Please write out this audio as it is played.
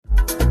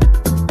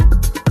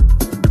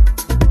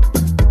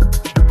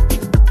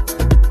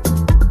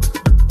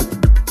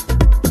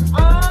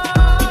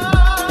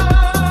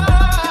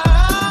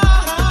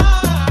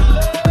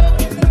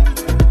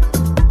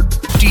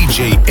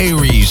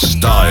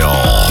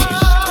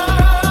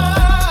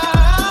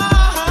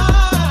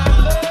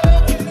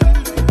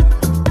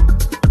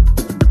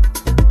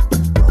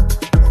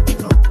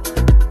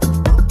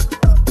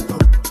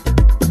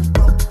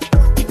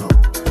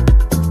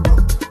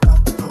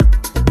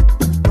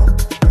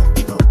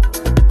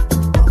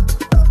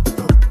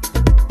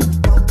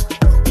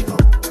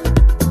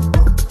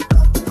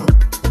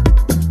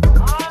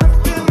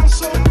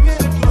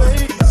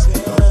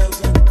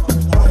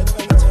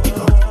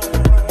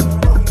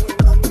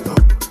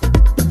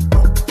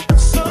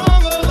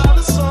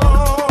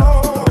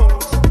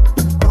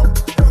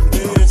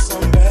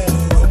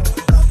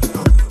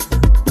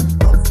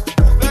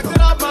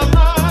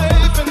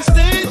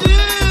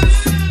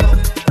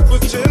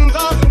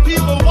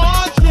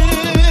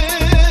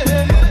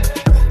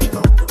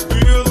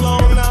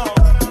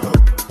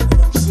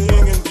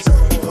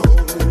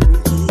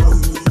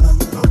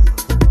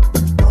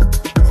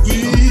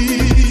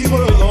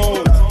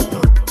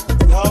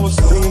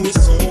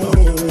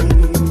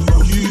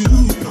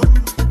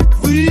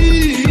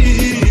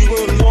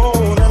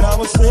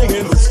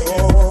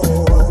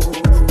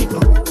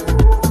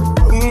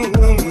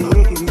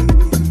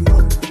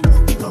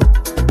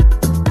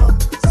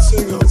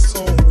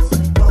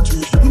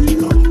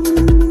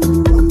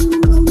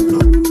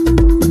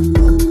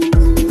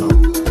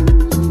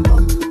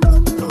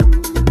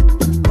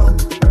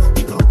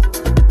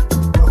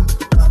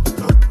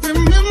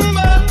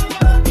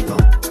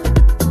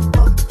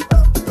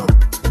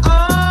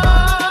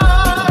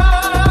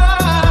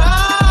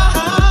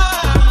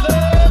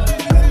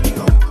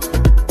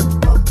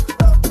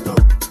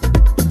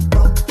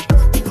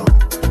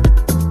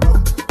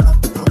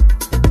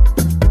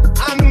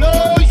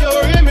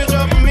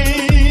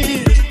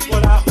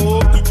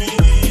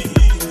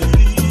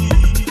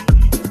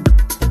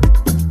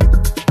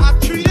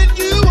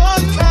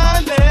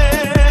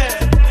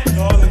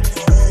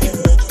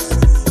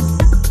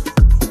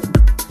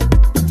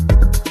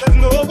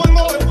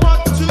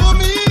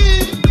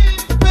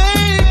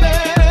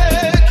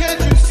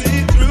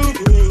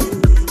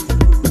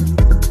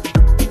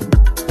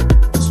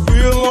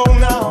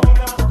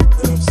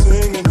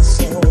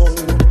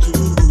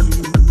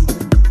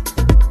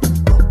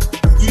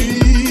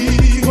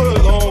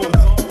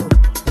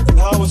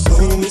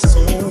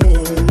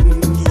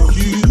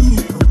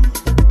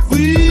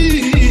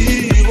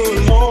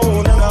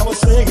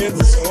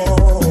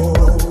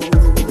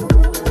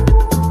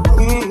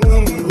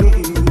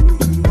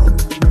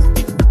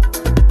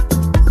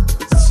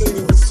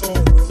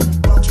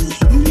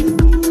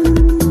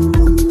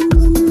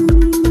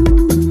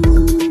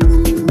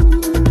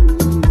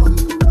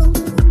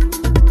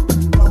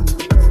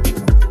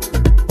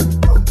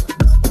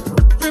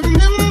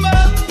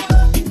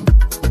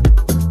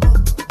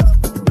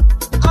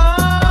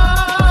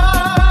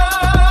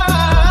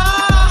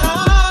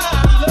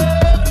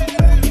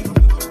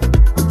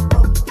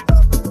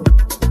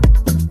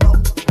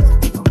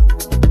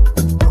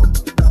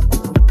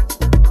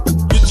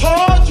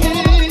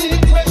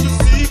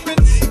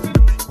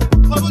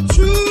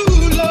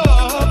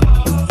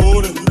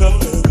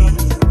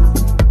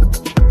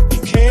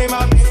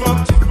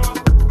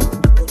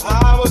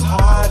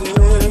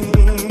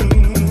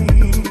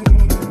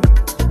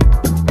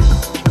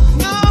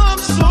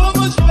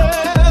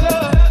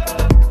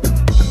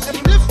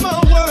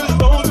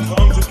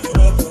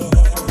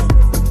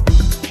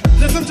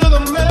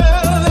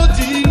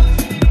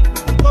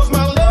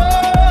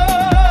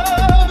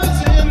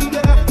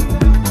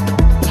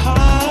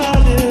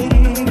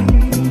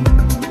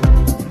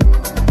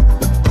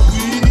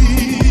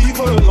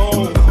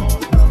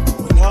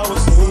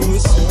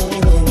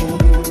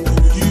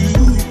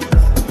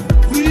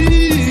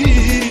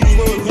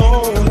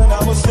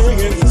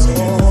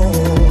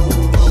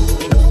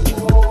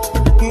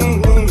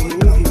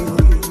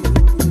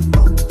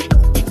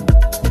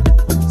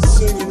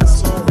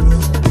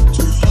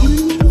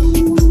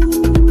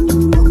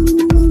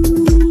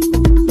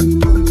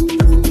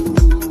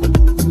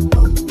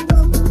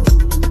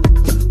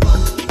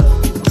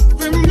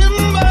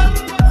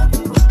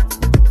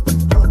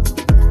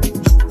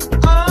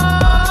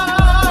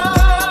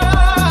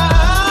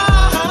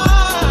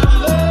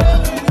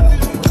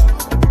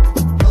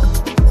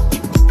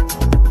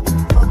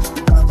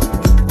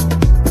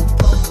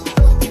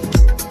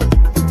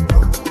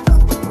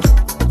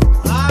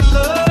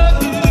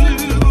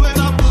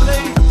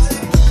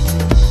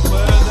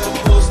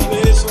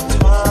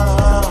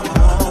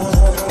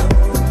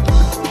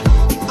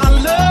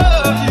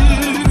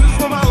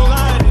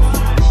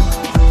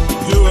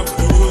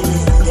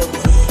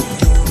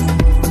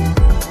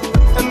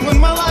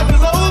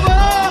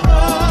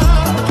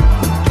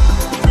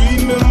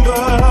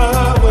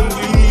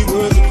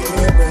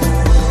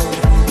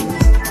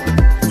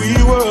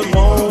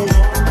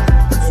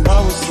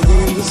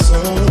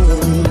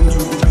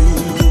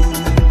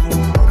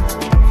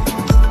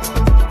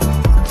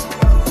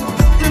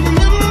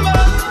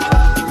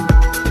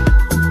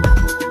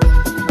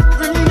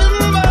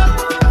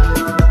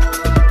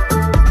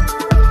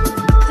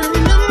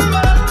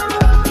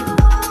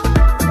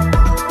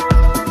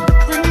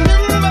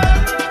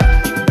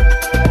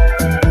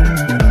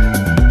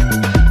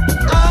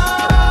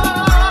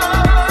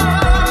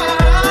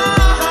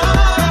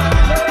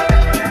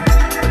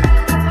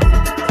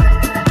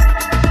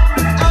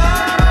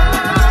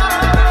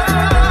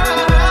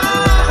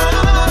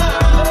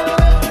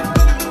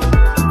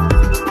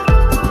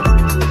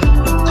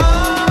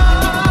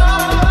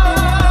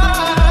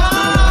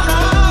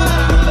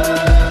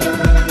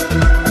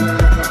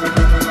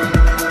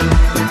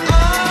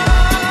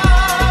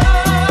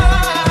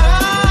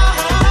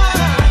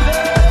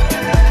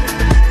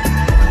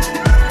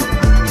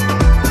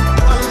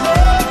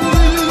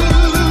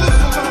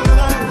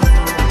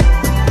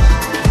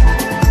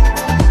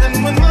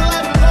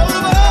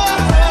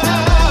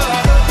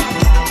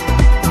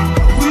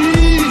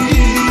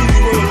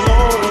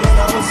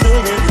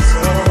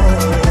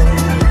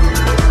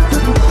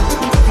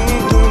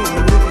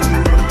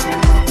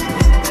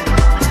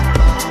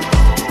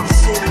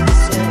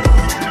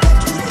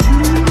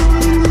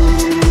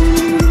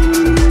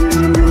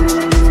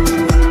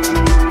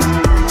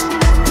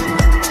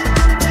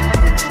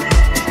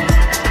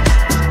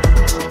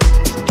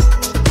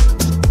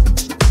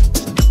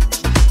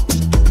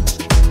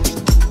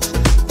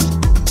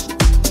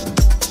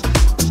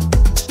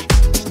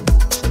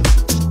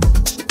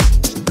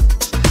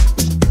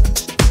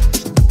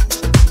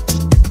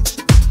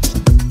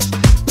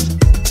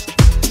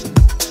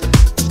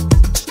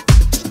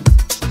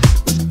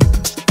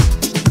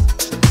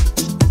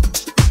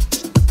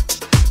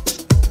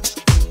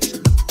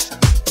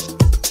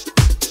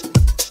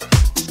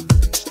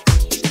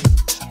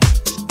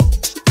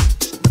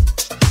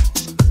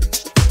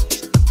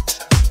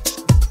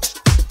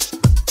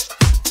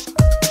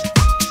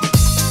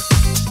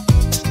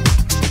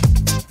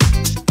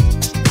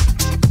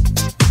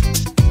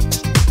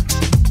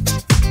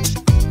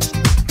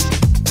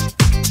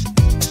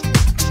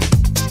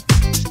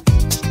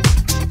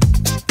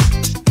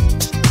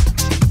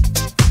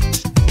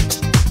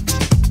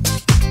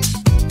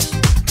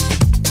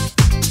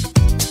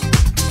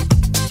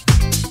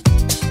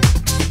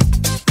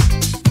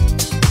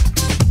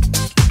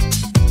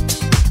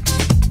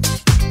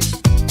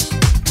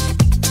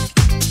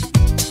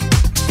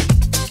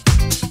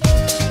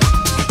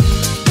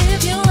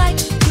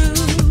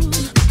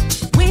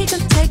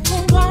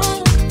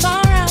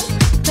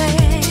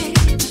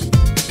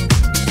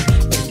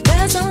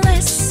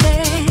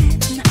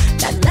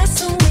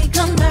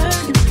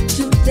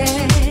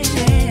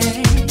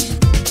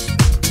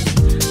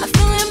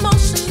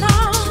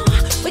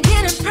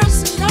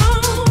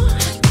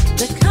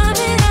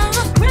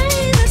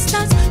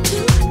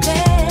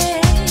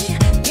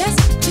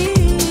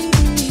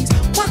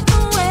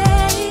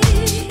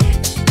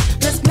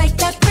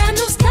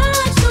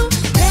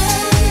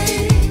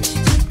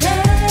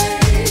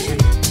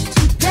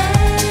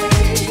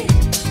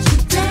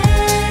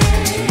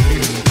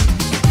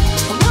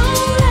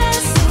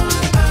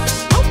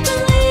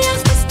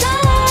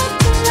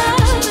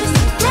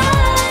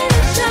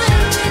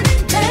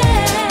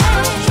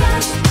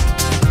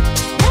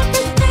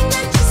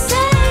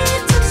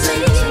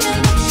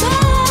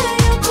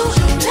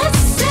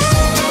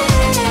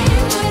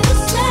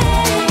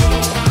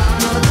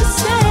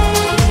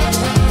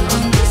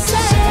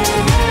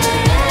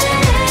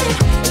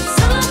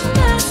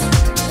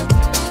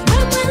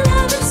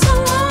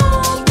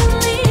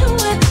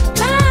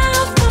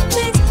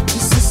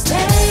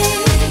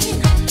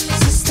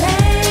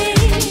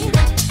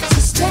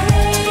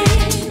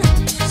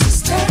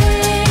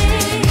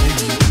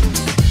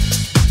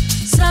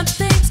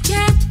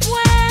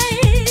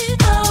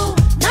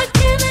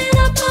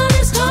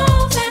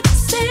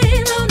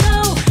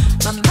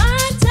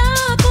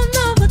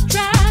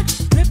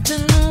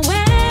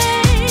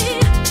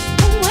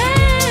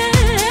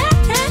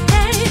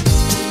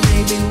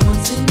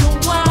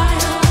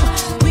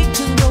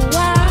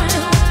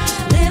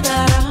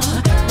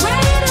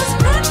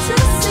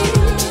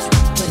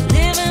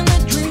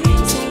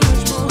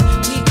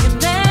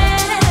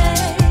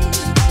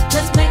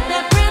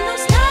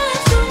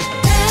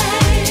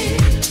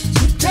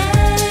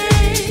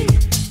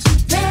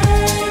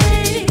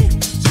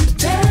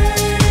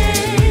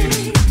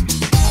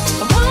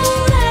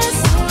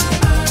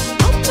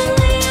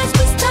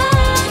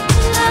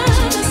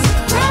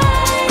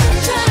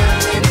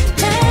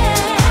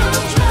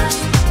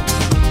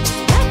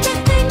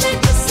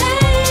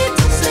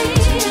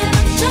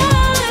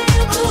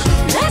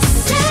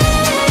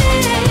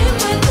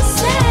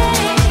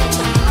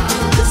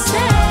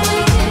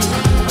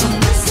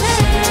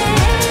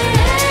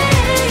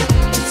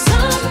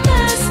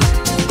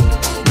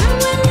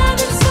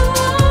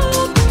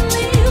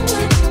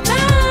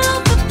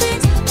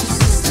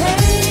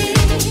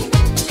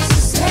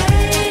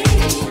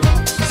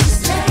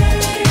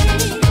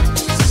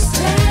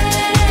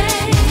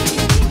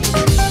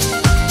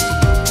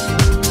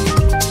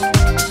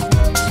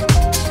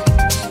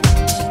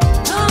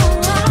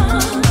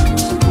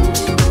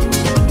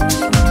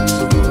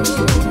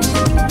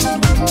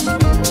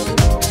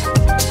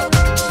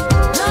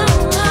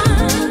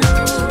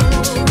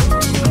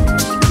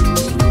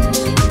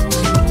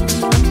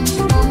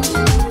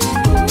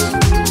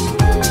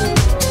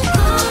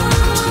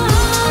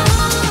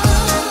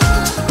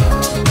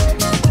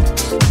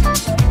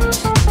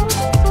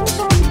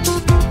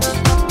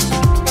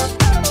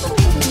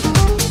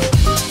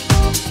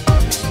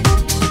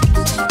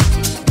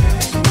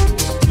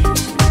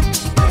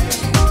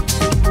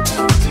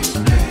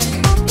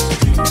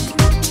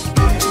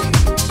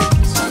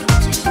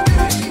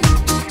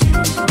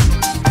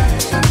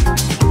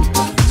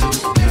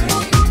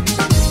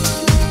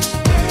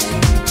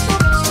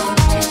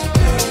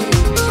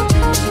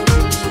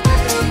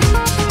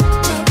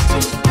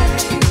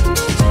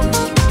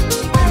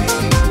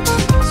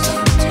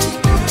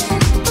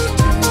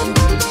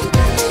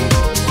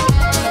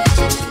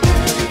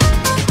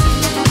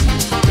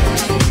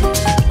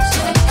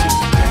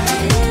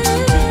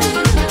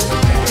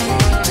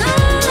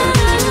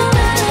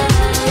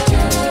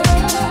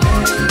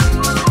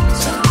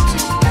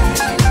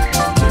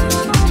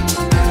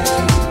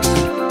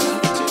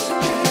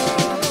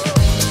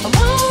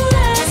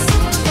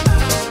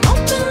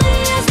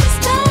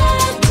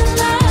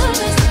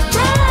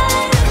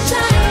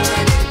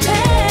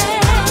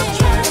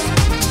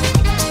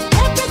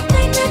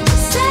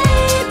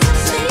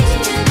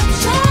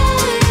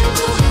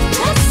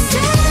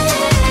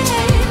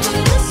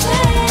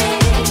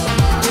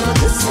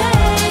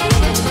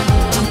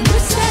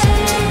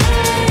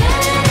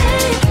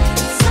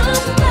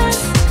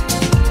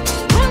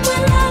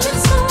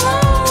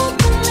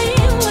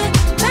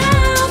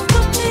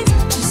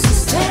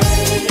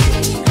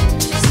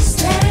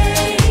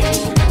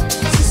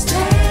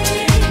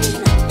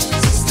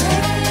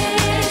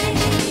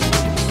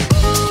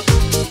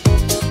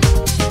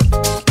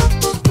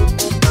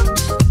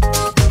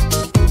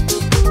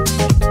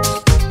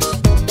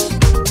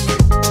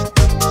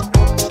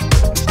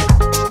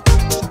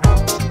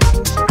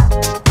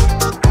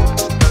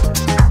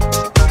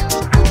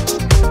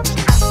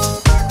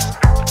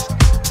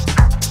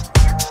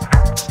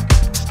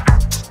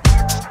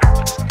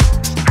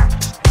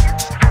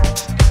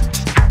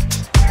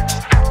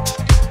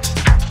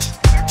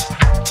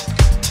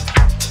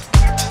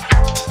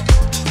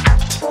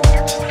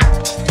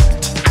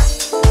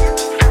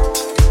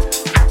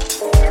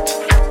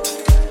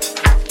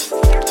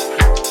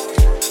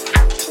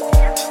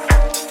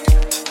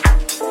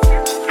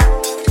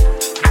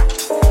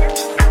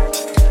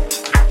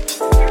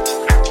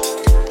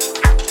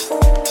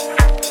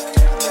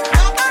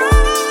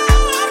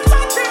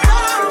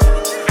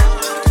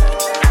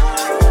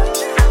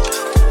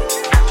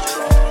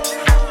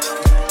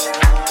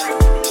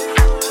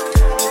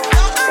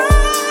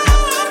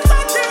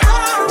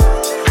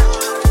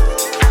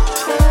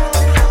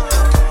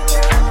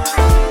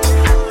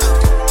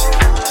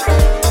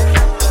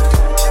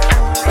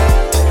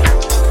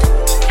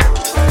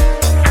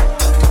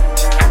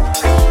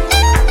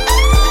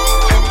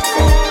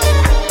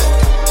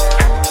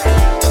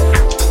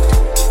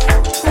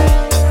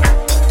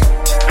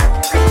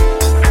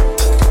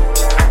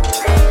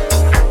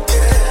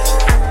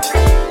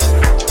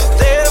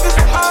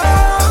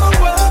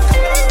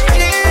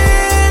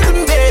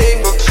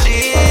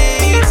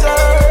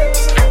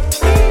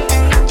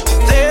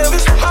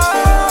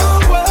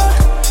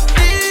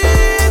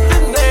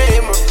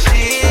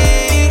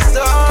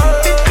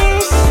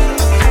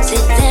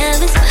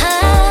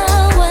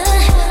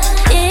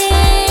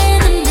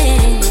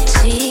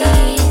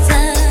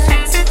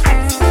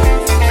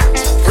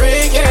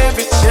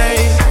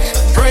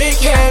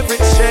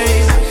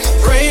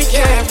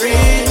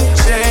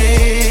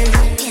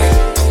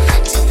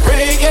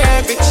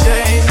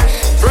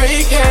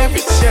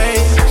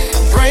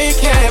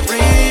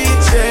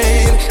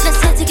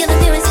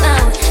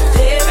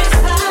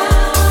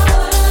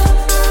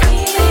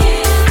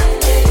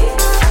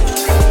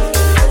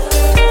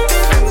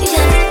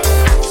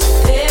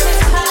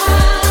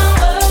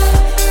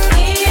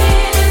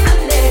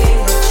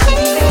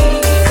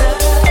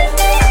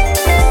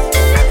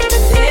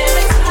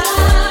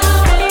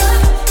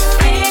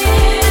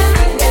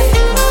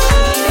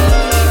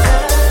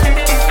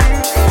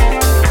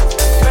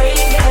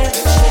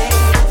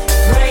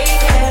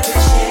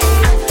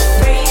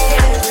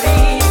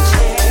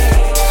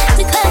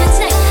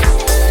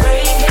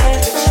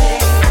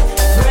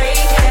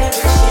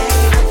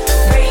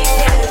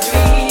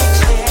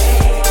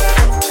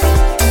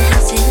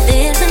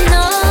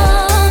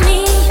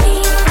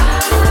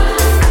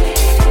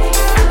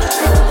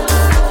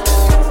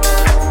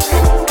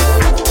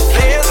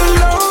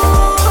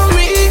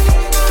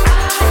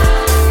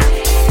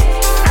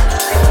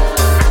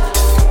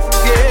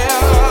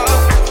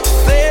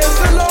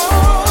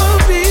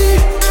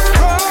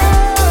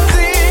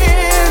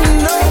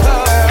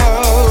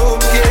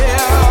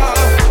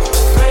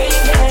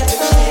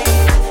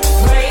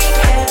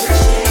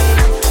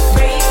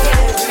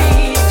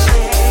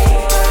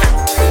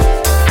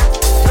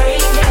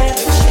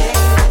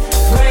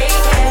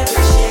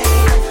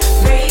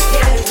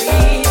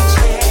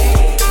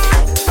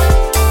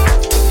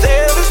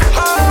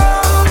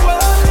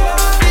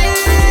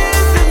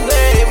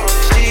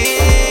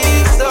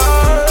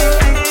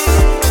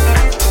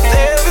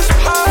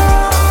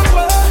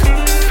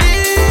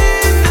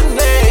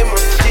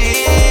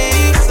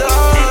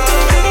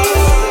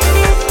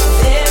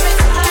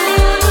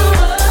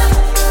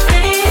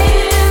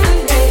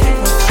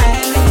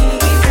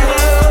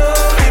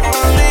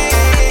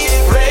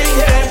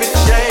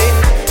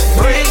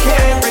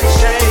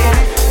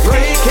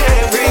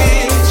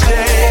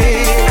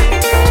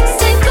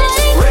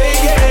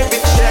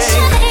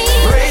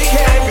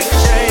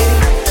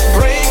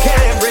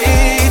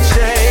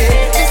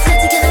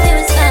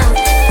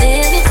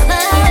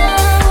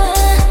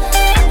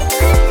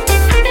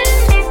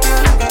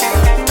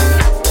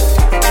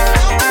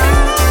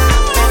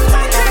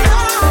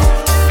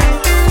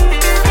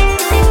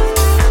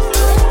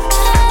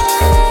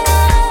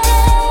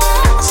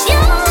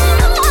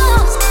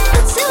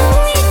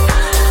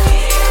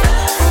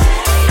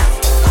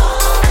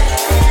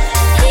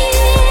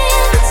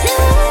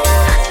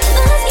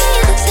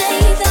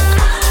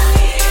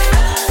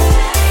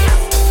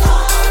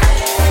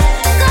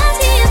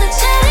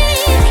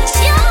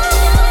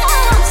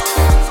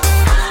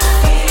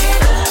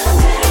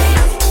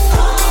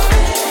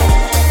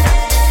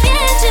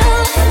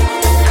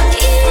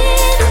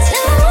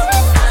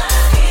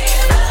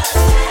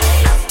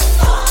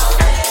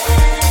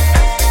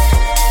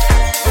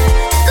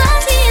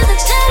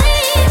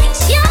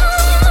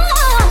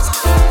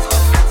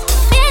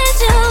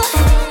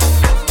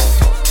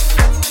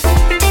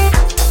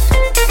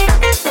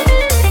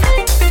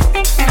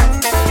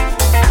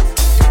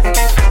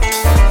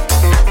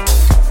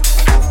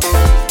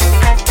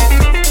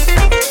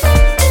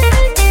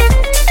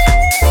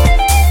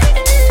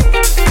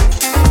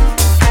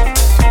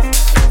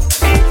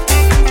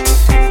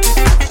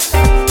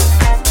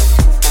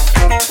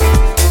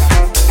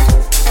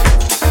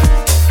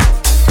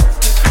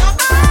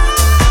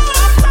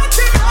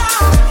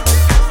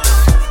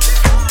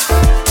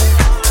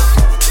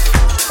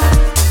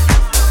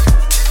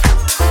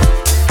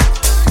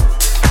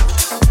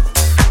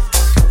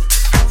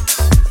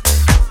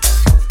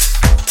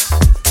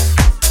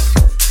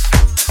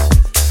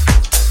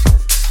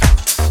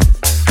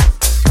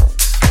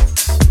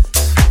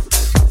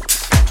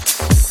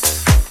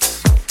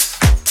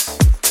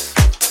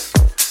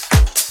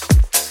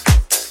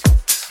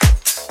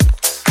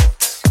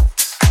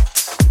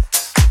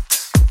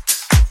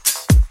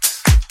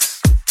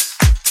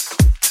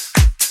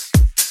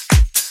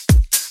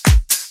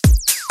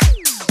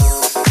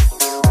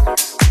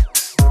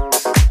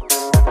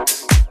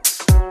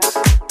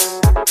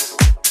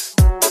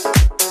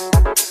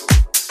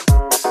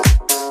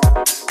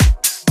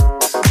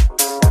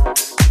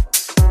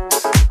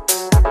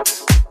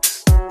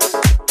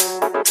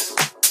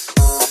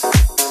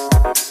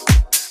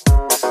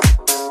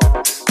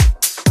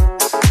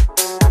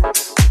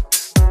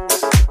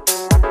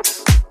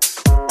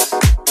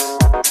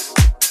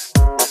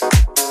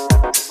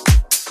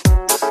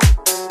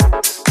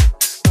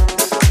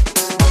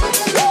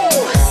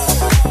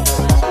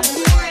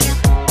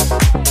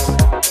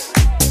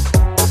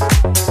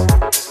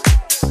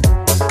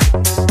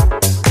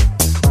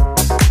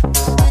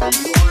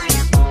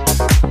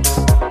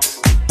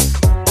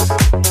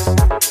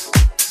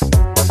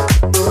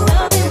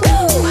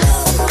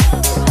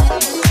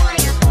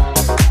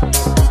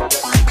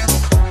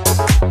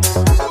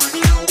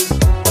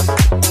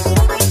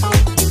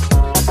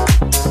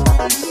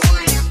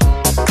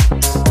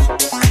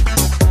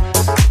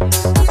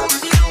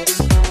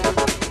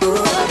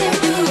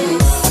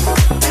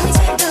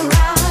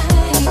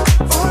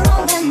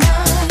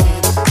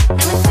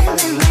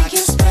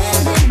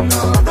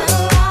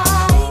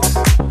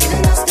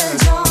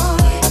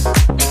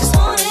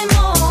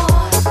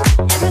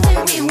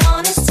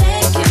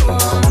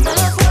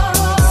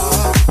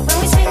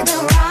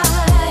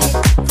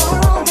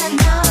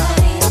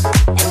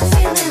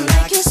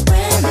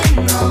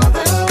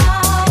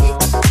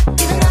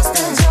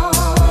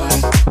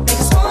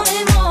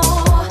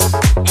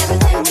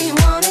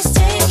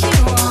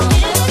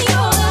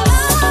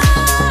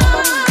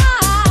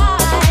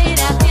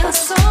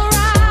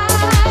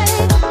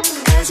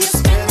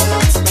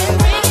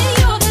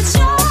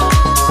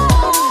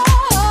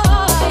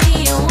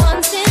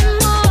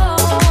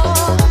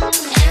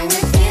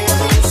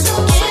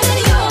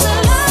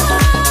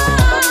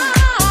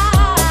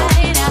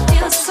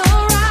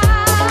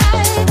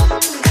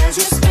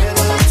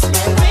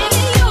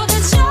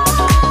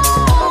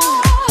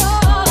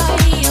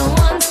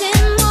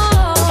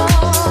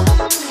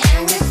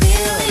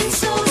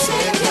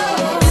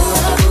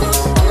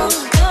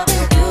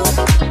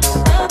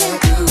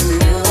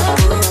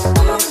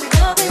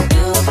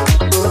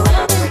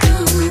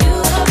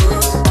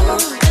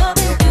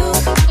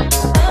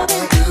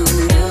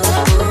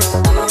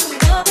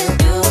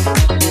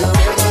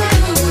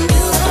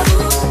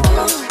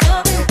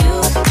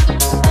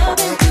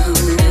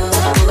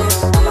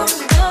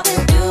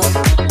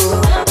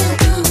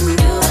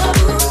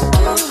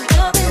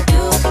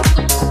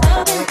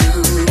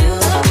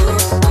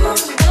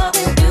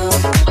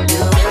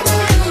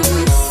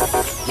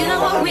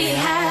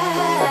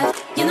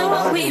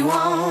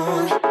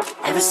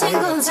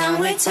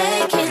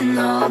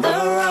all the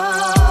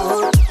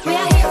road. We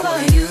are here for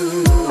you,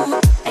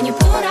 and you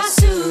put us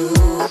through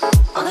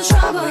all the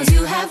troubles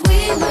you have.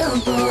 We will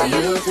pull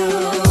you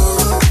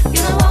through.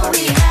 You know what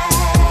we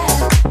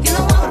have, you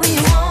know what we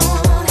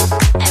want.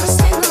 Every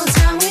single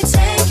time we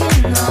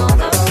taking all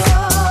the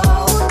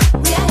road.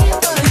 We are here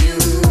for you,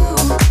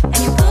 and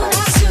you put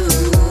us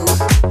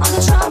through all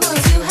the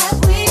troubles you have.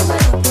 We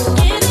will pull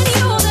you through. Giving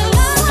you the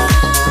light,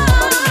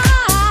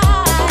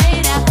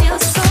 I feel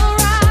so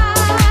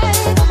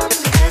right.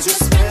 As you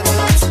spin the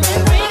lights,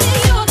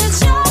 bringing you the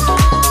joy,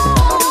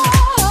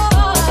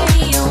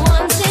 you're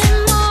wanting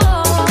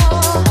more,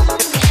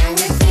 and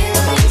we're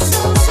feeling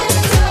so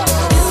secure.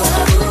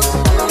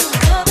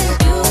 Loving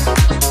you, loving you,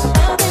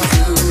 loving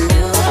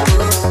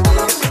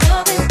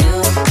you,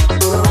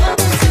 loving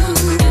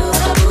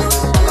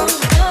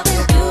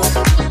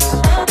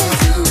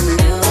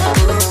you,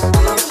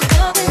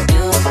 loving you, loving you, loving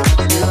you,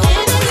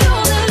 giving you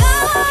the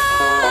light.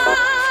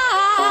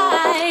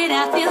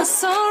 I feel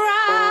so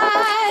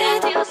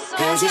right.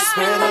 As you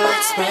spread the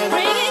light,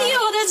 bringing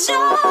you the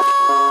joy,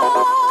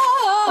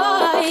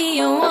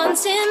 you're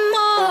wanting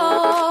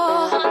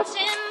more,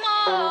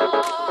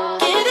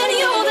 giving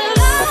you the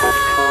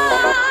light.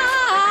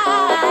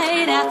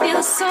 I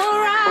feel so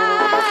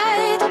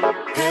right.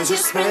 As you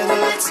spread the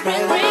light,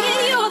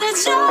 bringing you the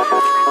joy,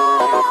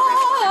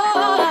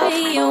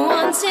 you're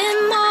wanting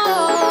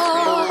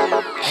more,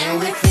 and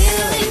we're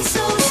feeling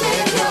so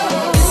secure.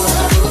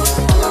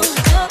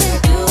 Loving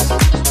you,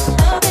 loving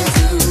you, loving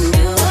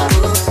you,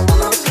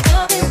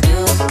 loving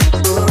you, loving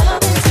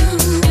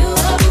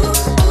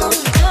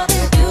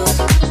you, loving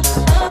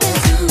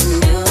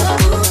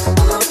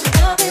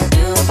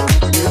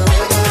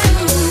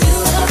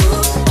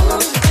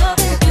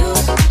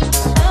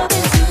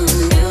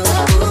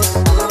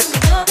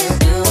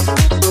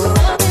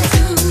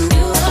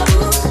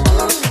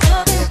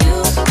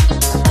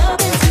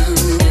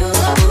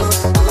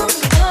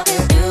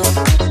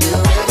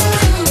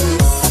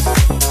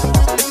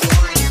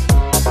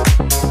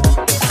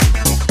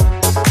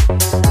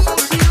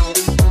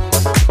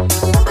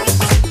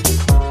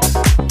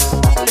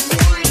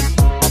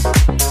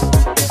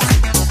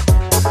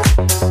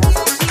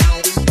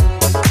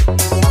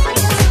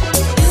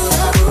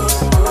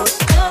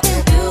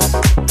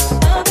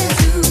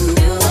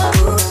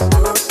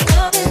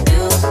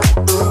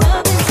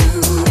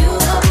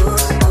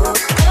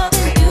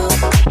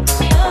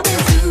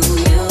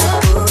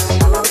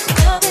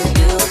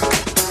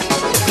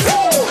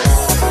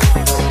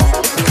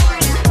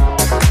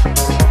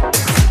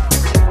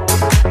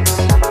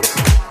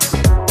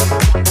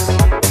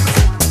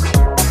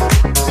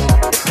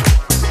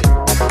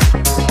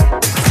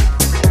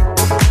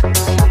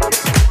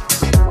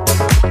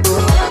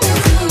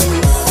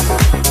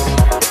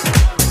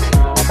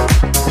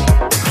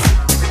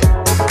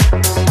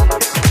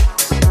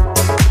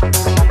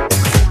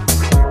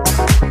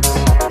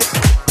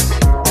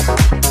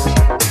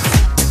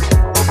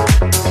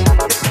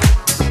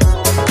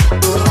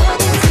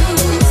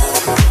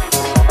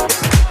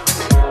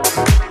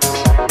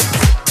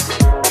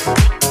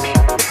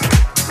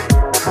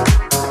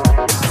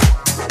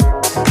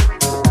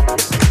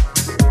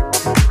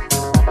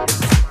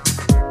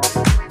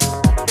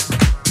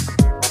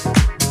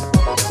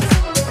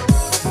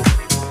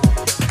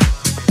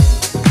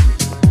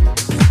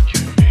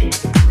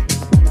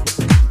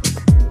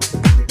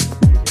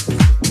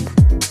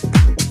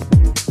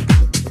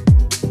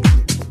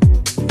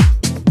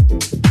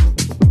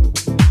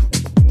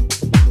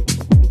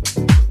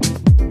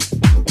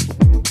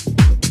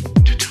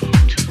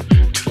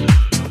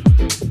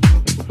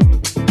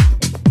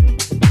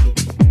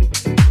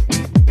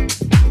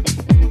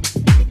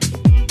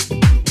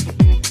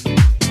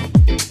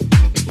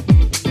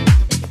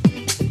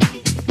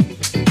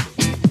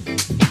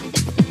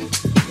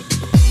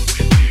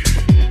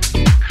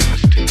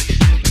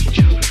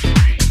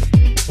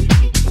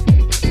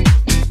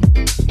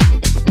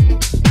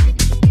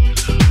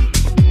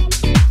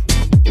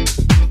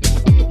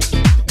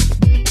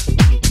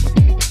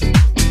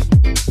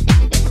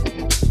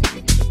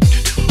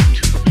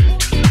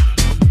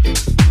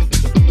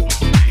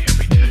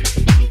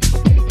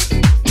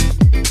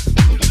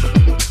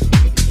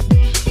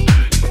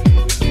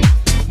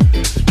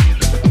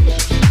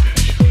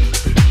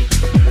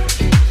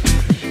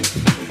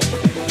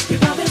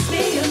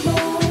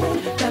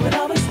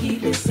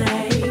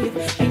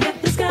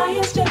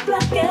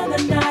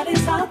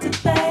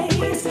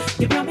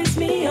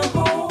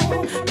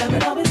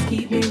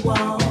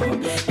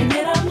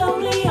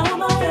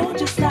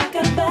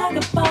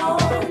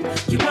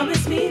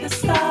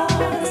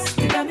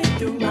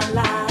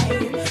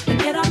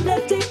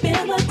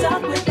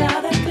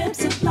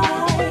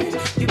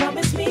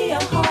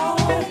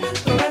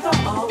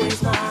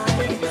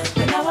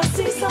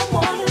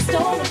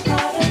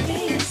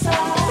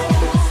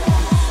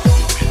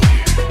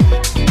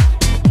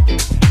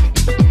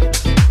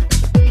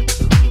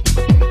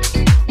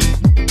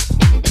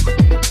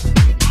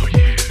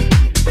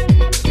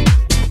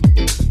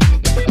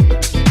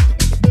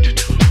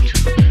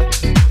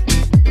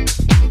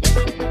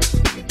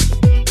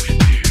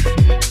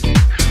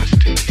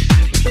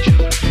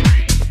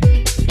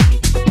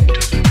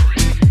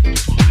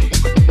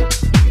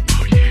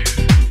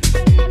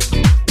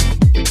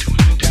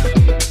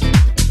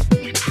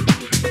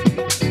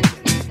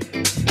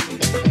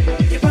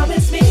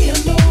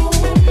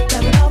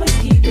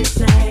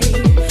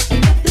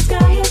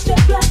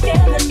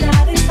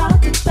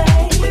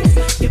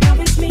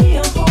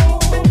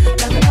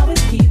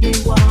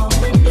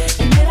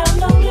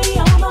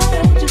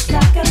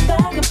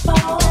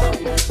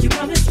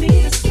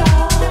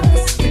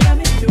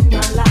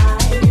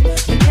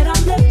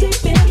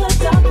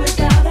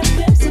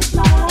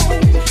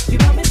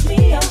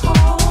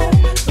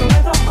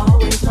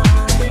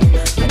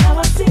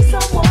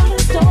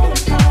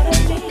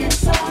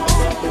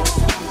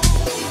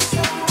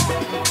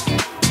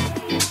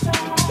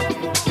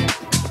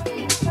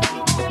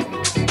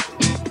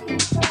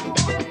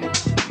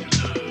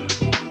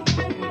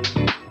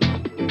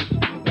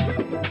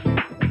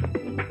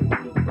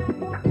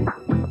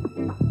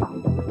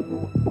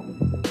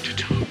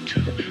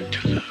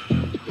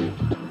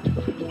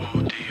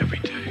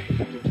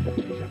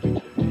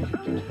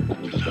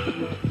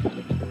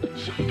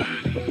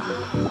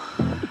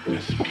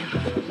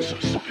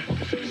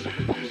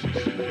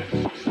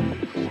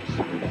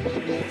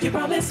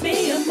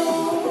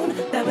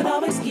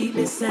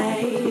keep me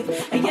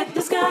safe. And yet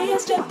the sky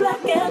is jet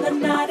black and the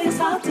night is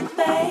hard to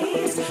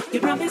face. You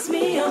promised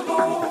me a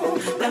home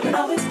that would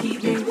always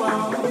keep me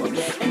warm.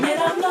 And yet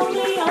I'm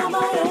lonely on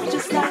my own,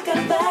 just like a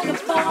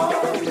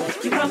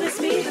vagabond. You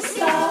promised me the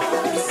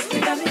stars to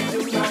guide me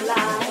through my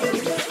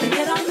life. And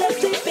yet I'm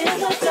left deep in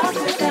the dark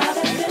without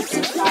a glimpse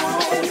of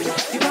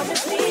light. You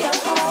promised me a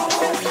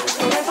home,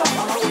 forever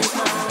always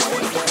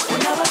mine.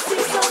 And now I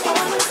see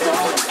someone who's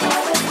stolen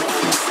part of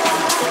me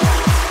inside.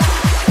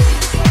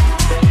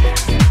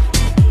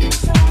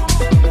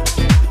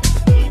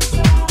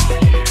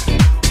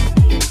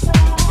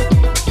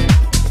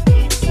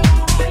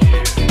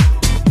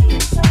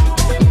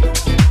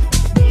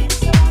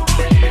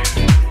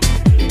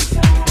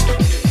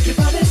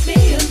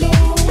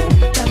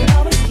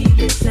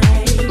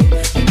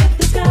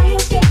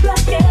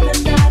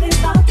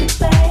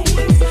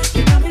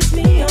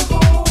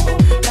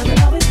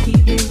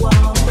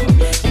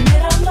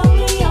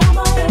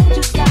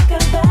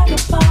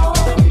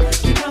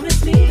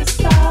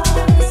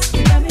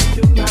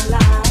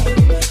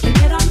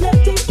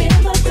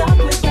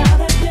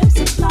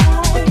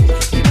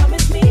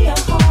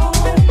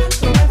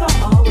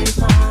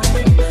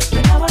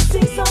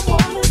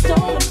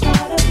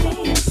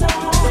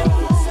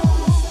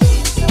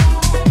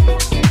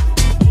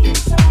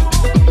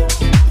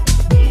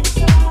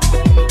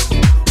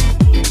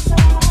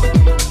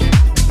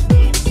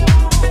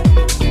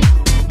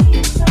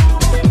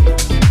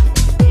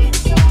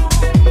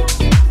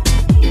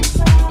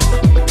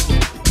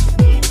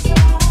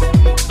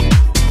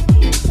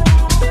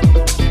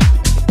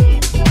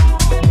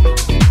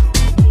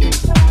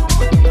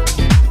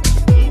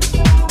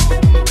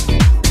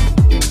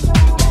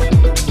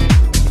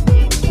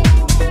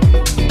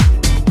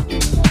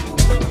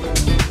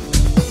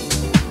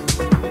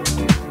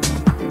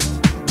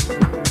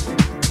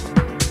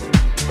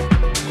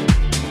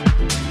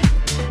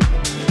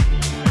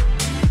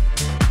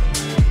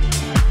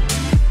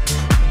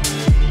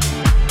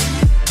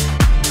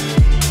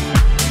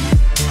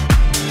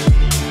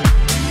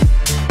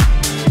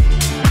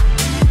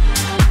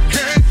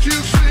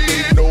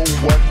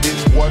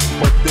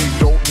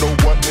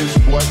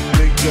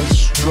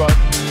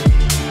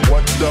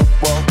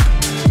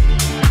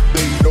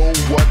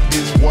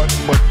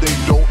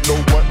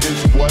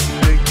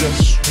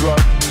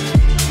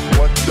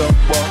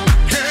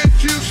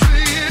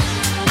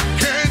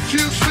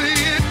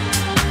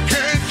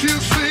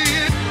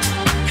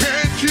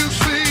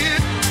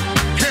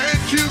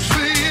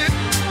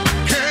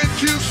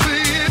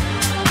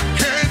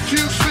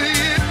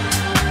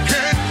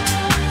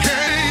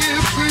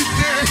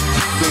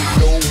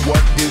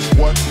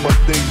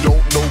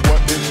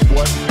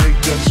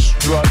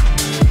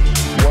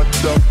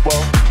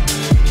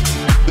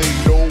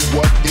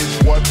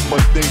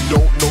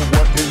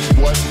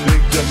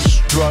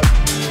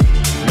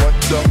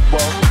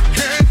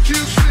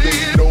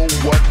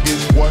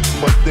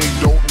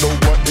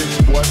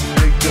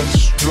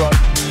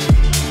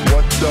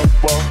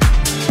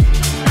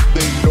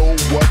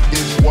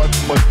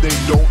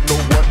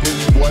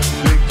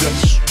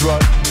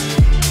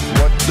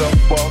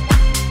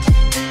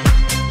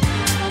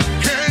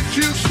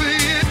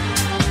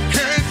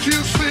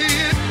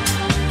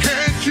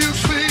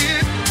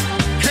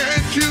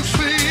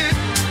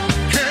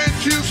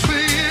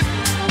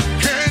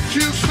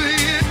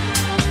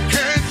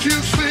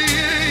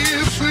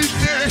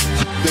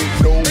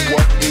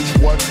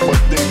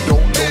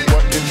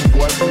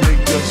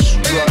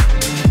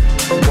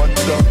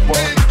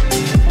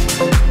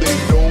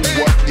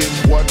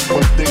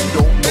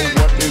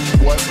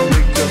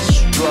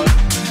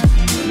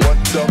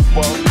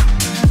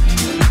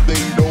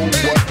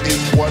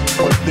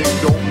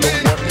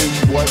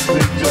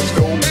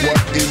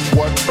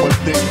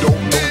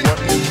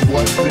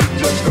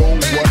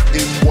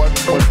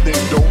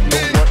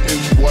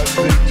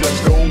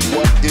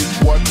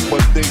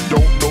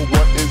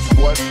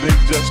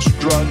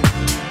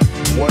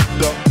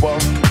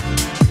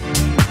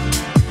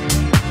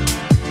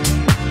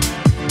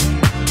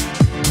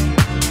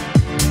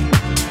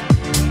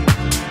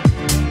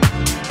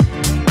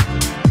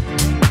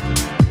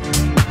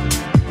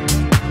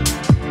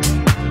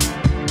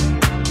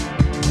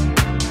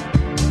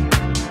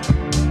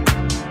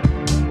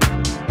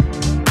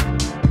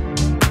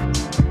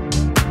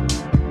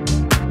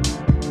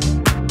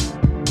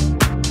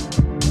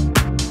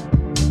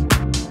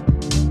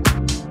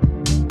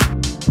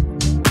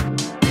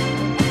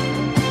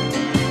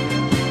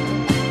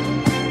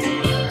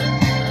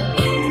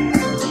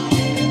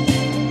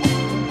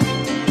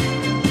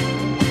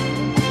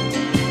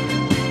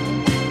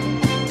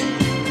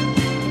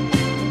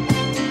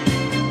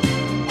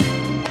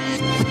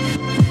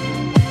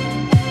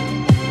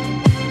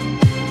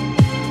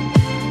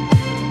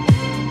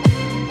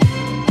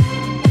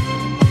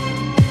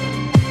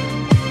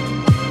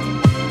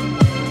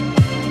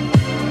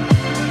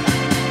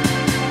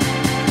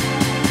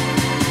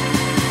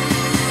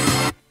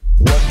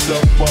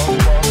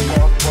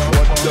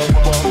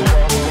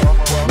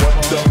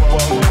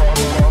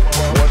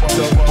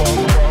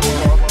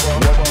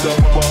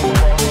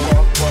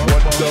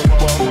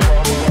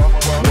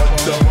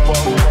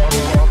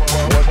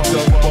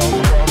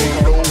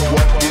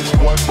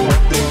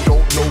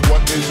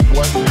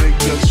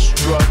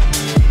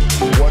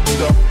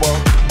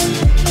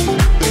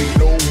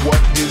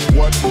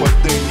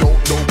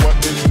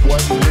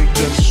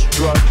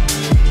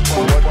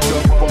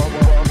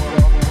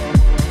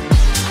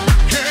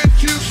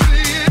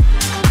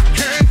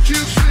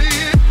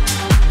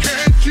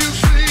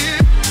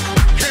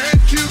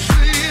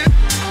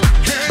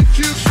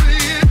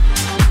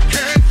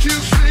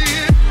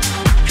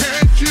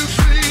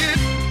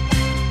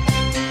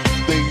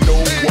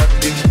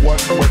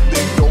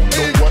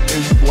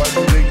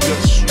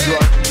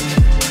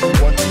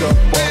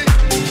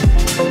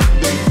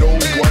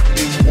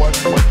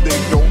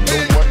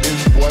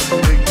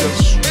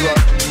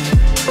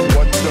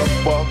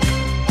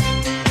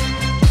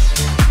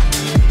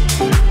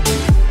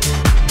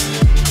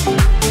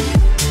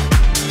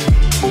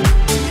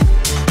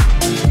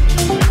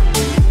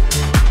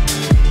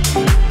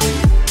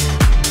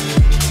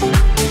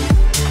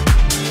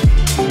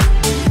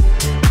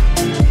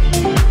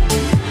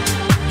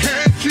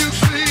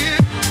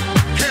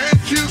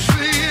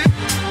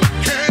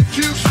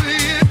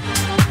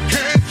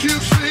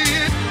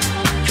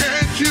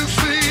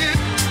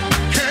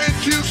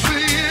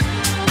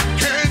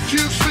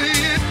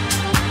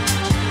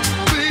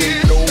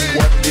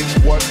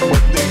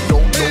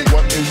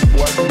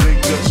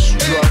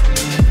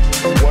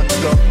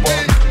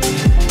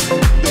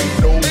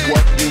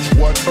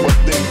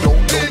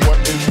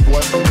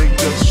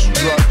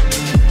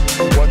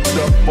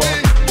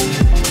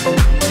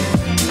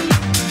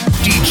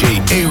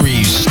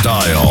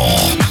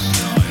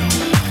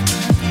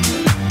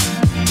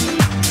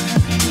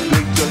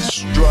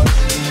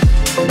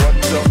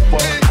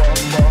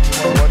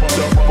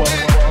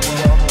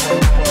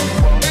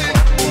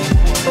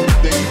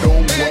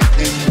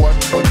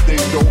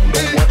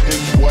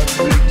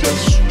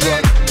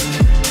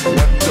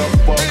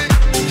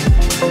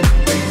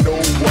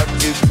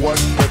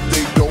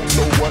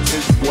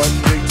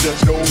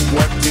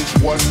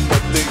 what,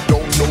 but they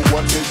don't know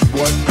what is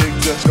what. They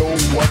just know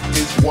what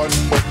is what,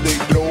 but they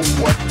know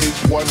what is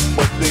what,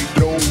 but they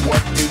know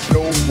what is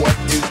no what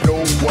is no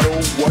what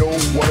oh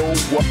what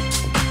oh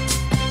what.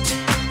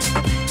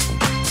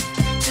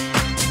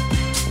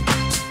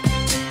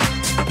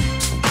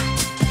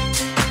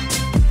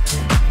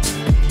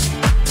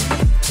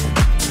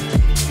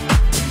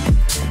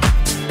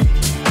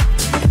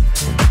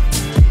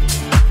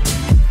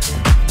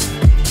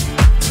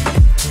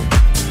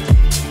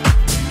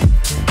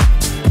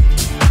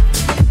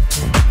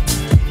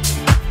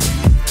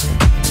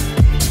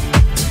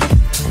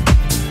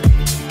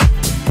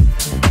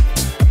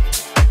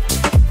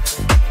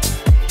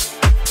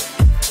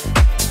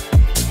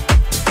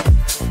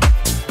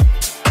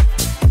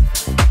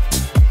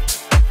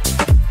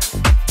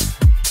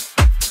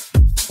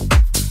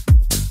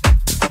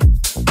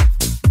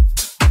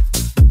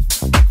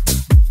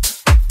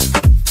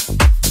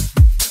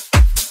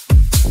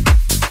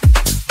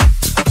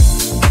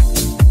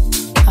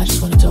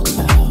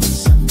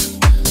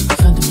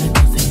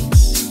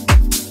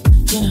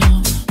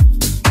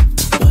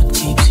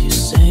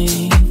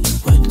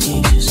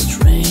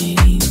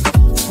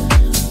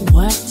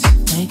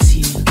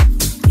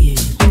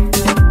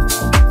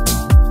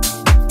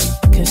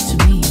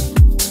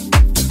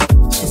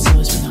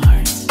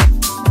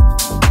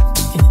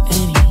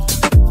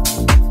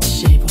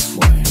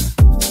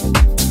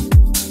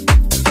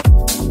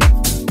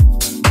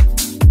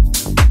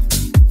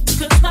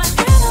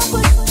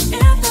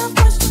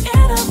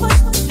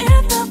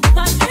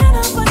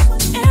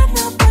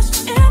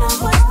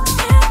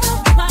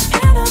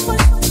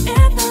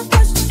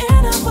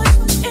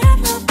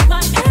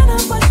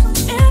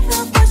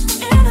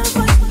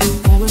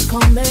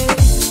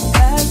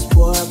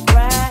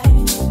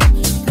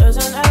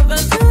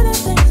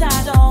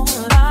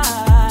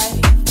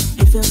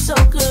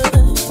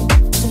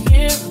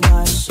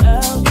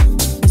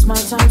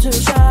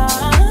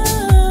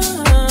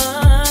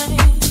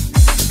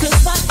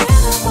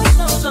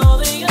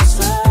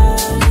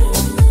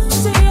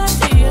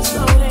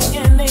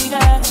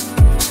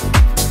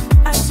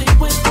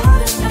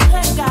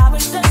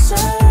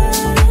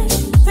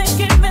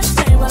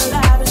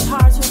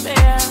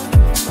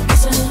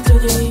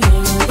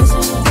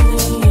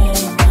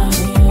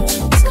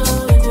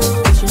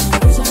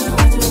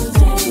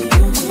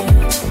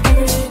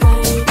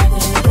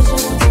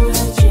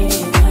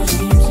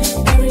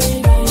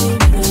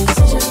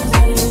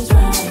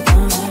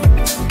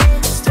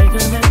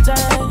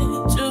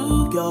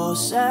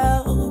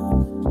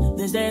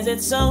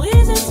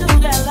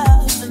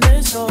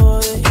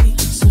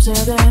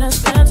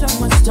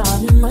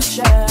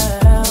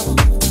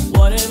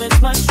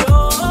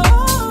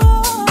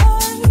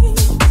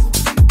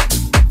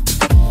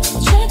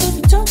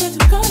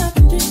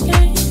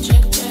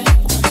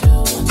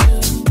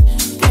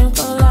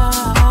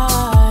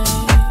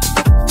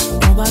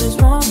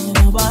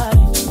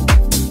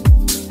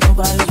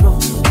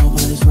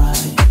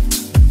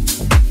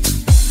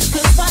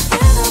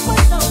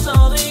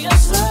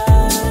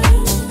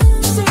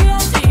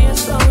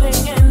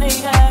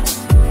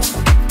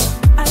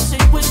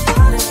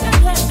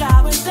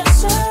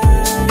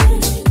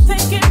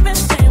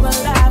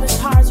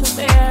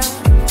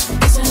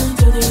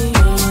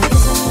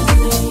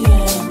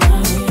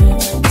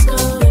 Let's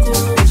go.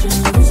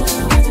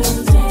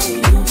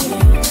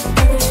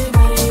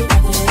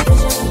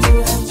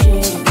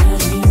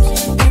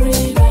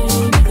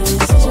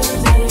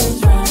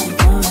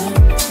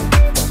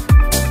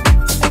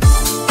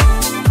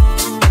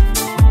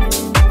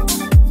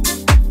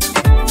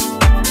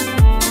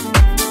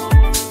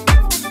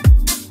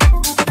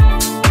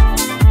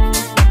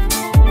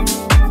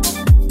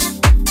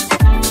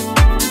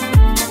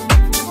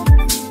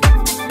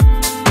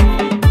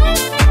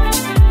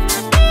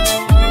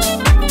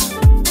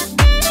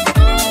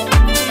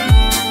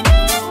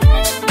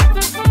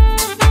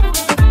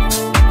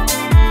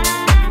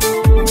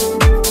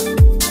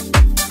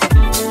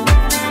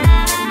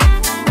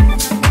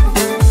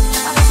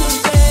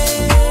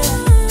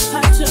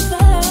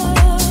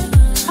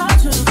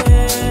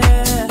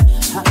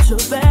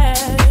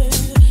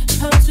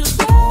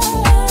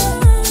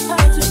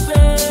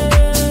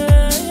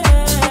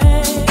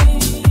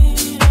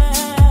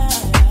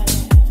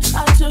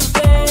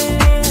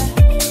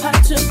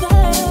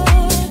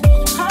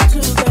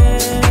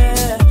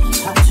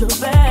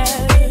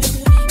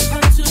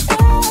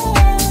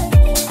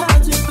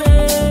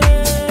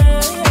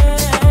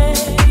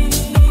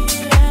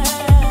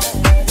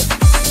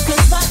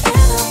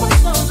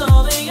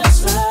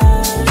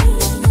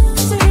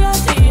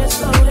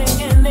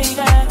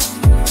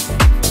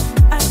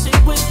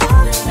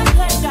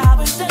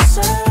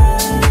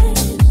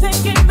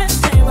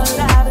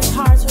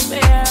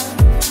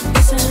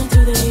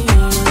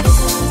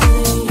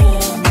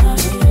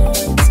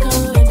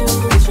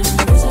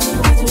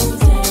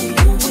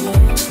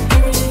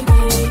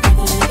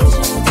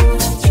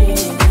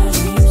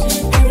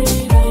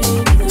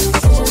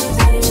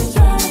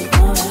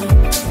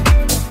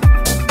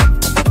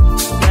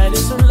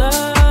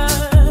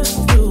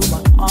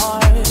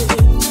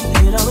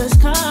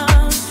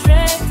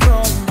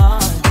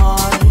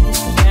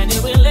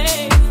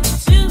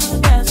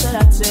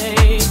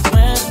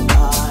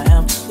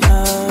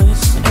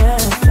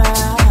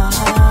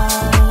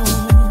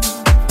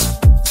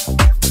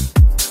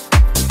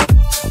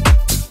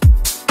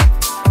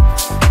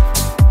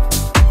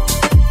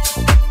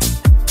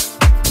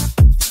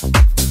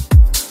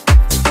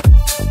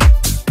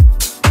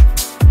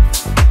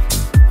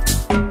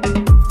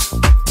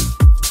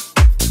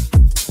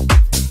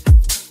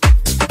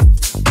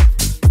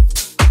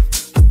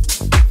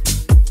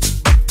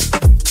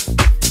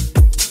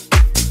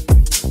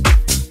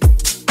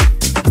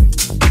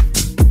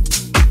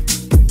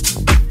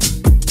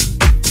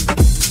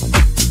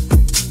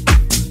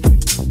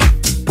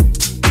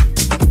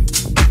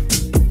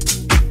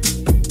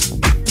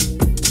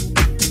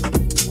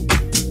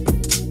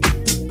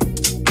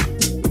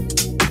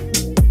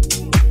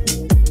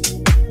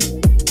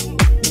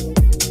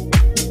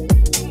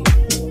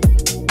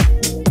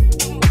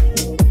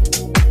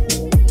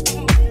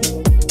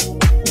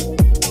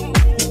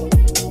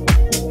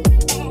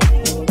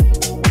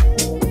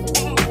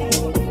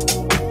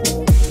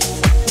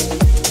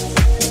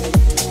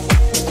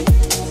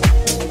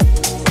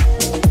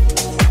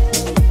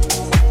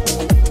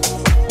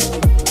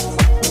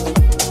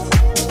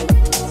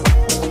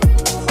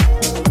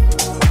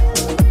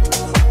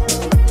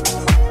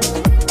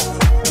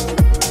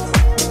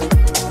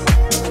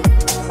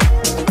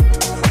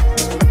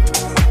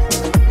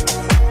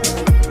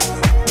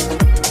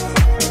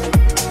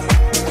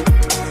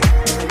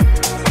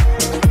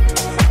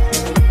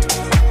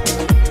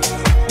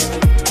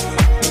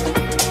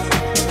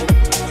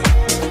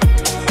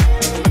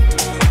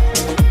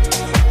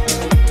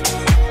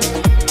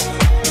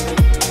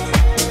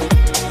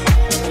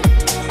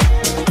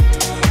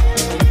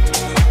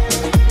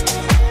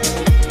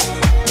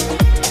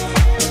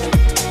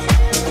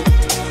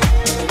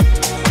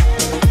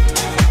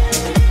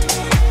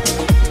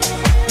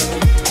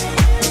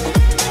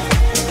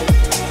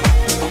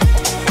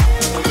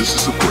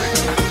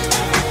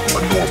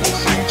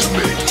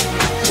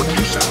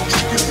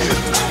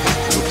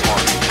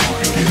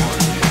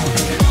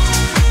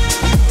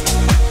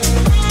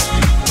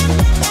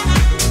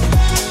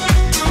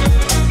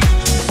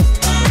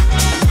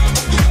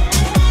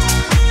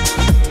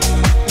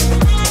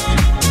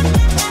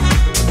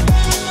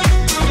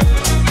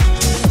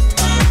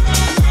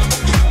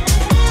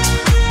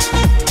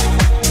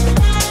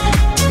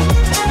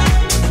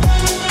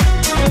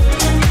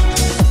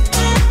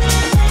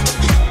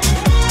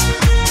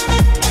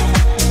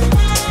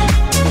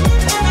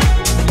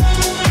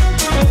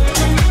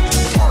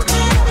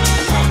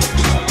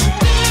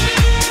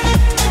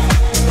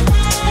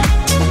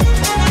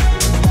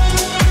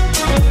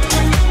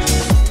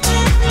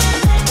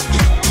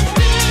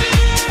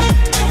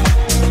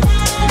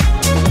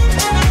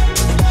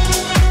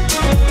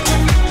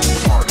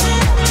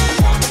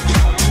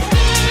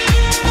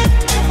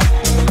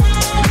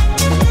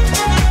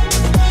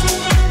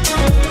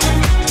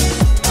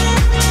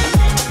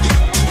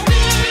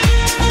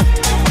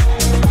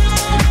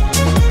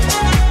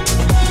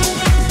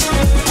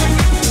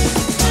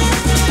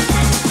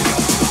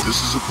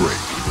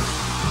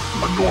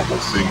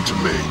 thing to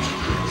make,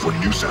 for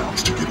new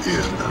sounds to get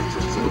in,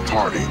 for the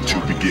party to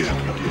begin.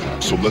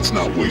 So let's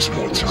not waste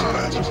more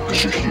time,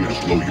 cause you're here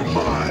to blow your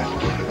mind,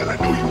 and I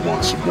know you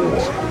want some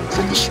more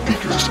from the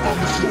speakers on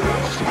the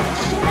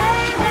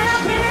floor.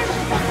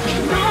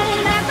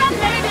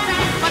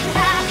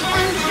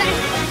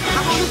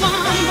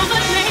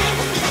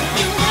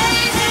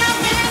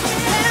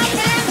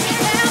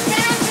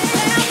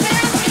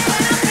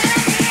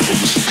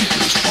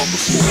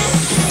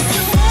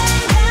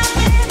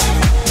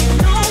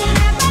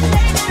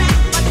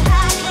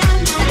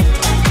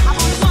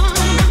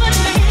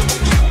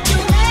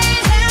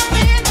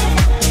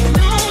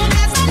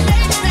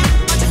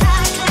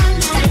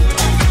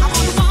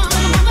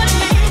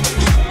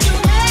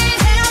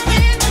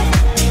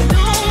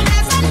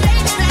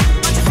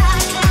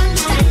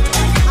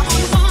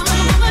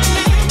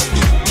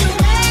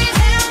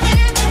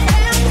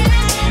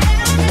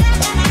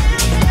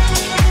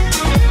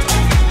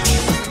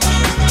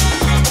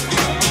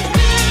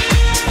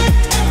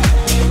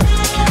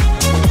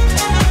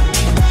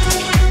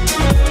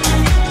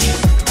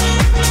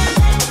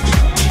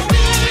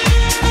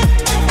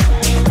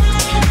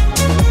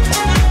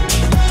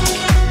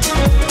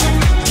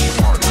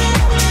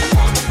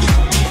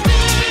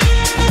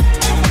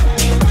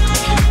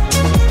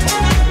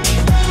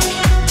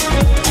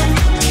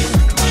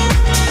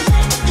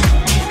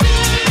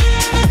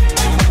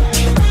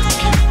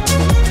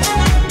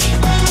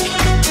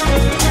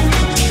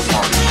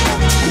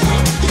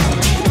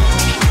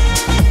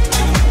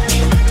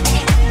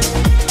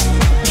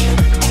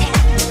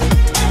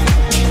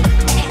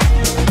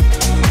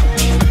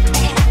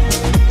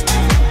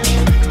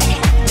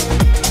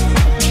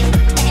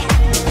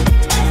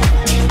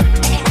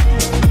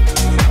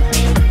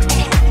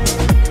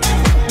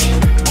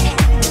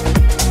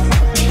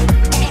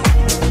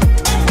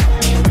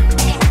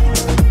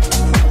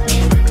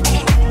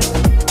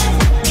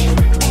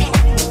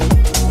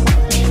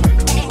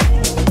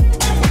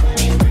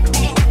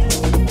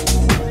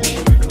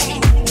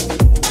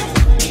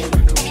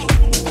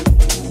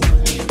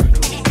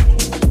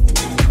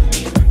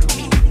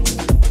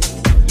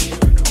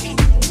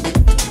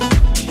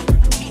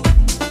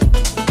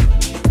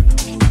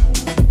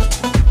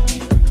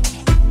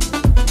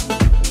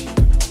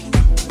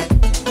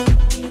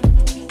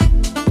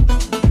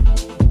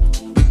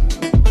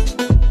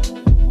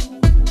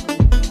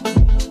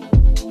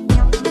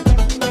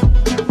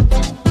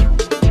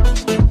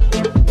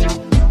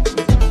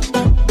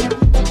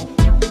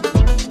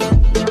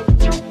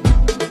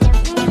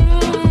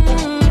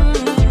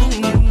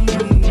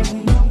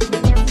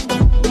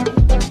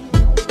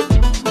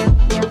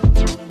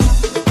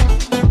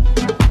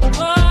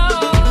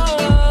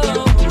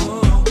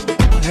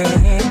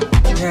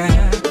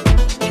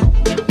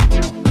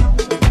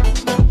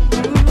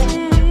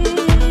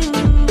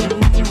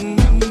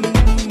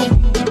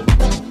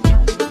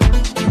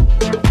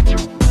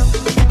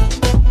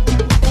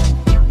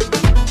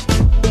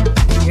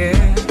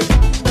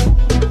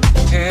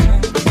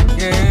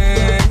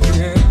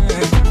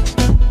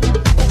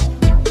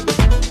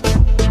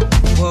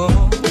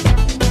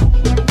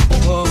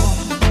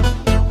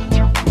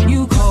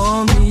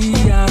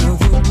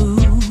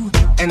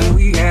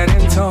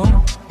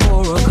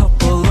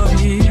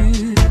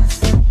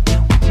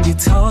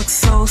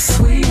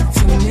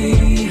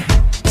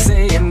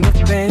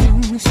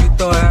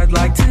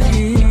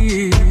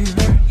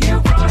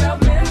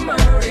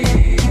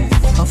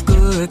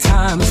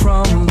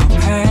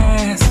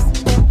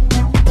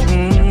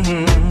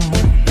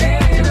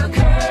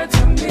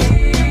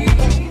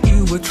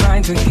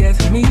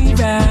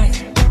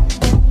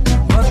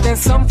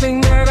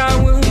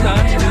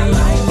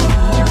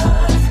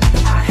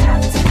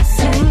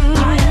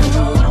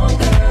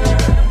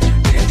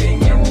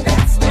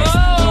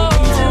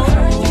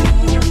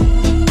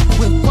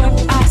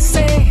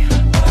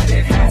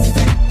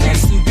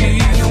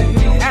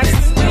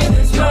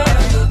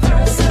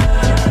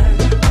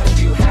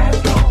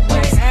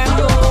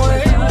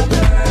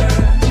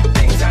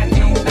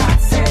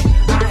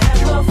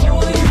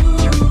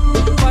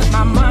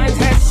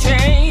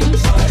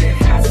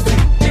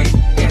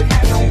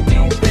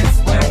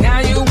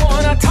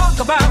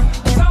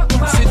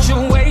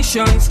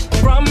 Say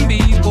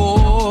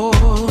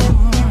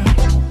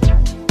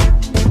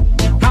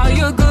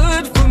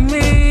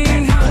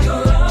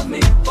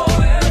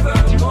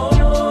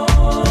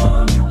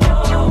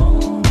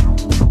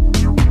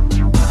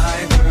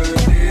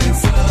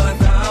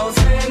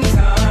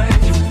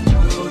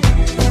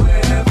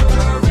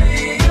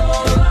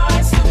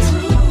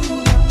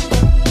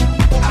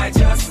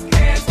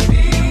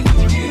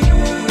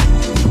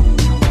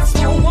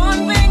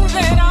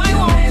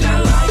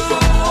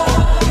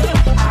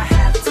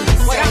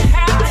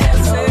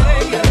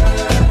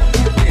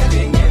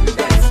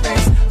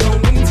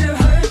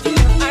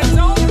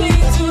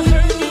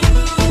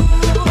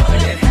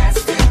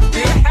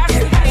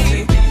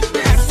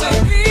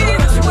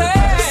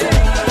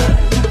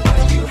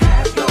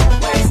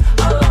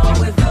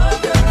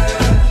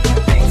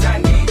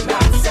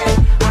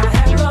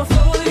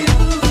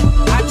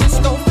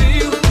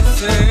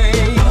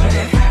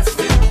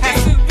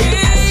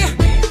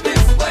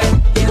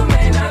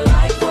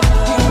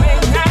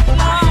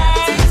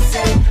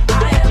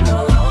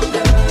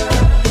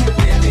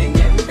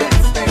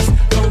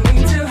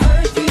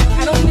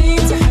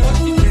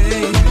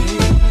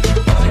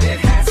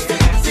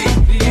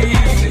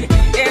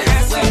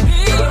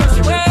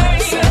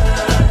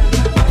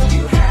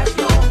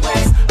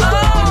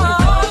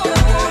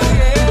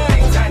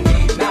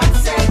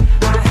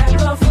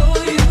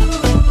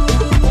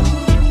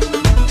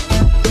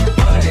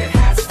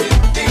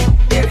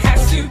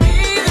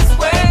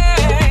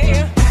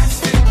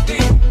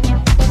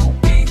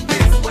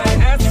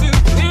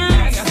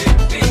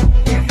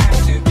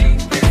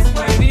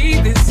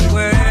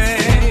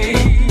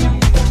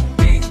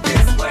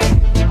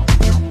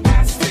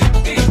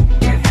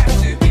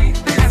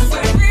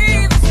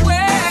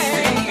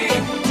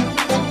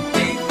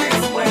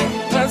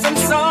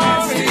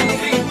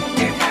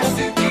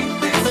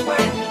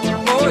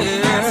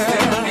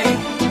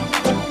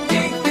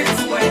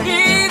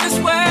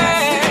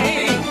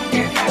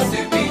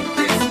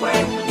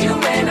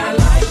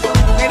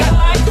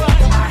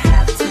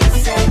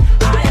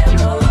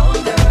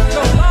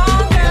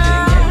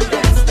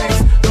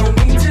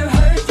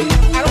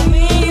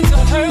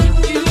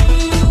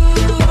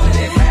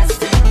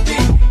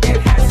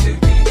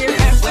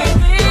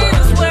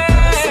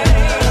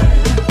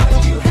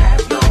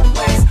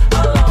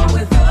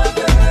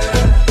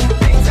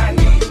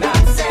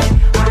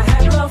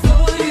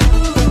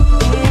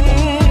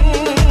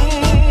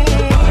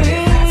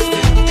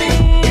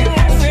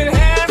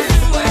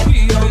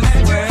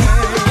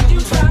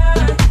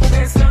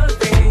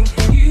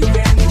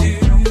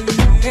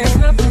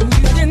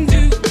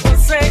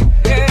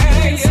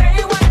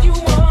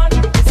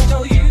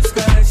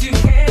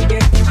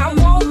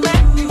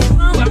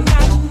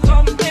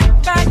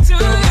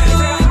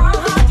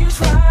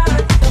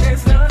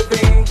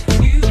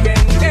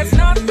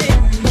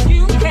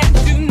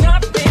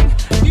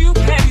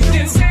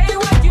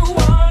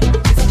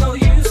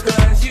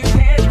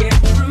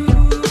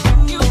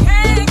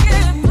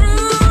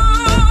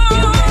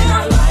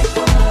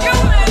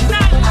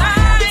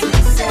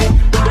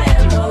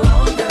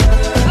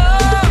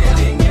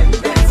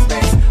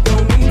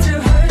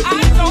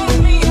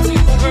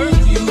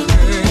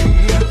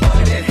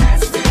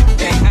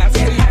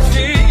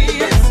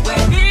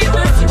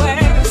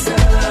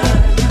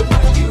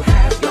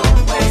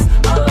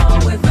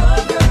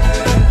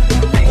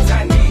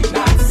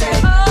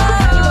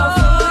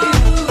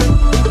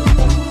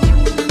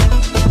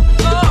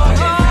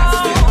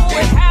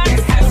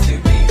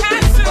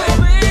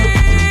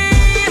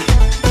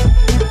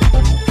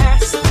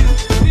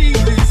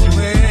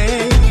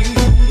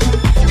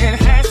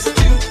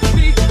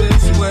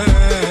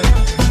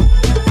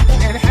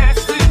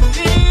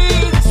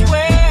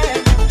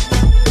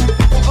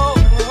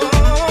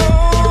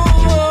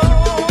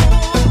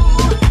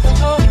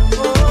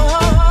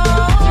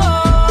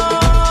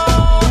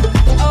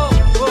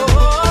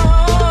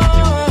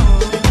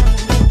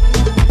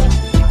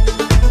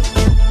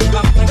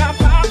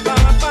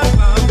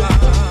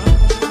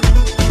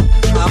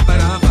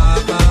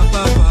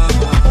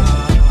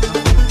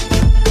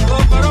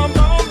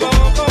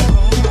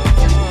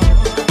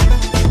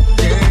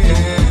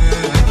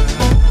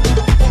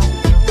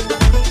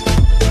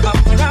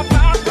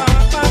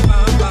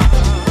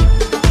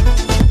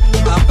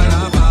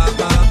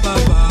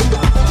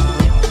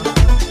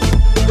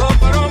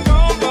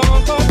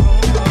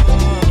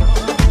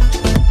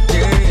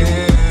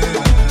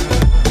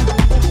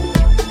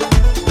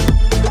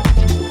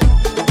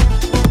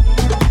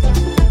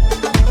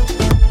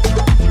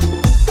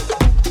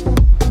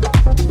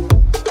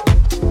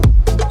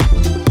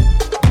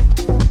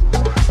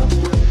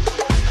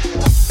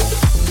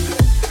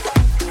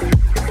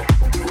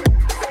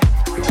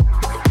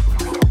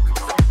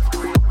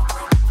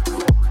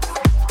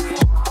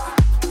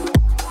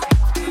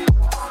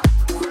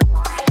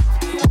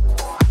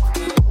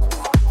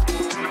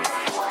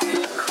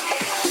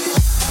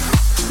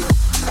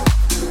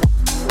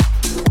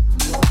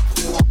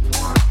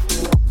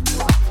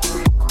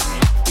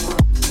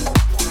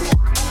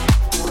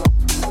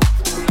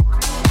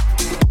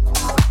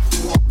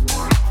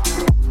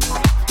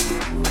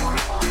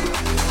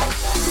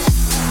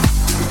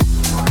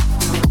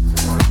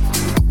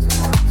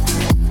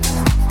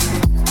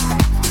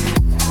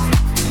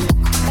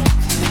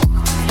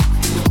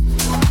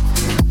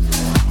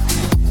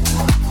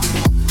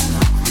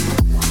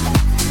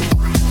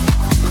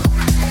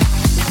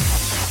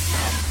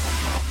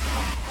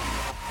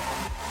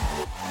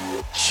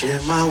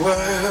Share my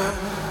world,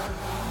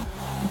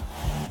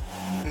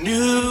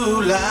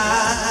 new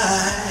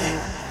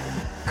life.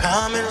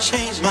 Come and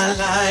change my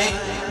life.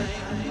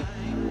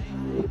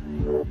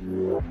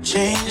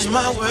 Change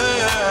my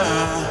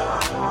world.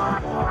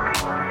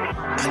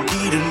 I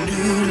need a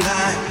new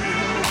life.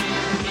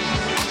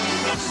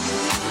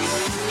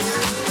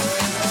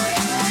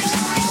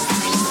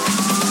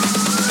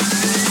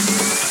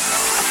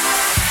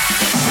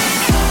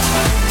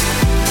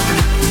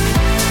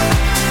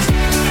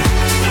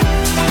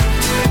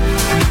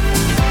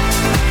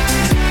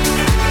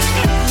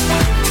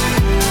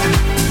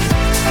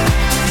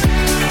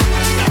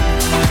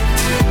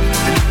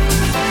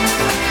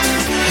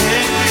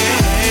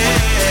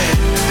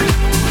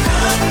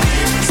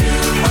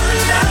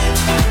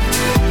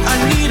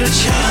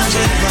 Change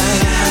in my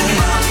life.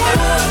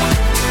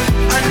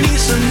 I need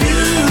some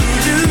new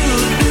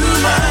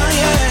life,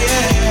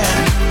 yeah.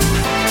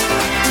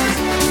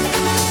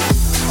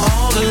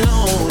 All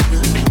alone,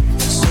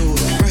 so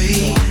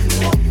afraid.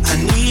 I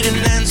need an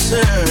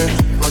answer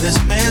for this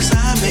mess I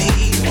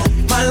made.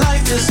 My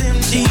life is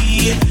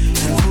empty and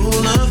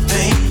full of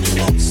pain.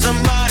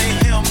 Somebody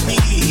help me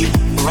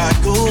or I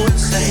go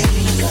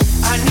insane.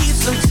 I need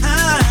some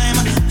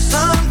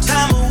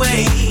time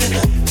away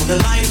from the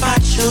life I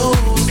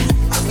chose.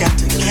 I've got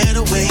to get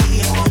away.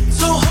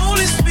 So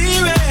Holy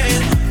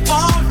Spirit,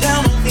 fall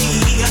down on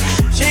me.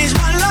 Change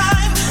my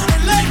life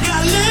and let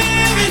God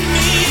live in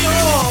me.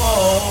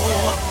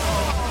 Oh,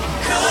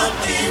 come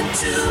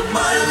into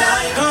my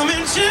life. Come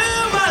into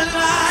my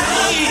life.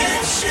 Come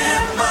and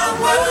share my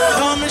world.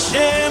 Come and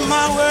share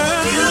my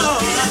world. You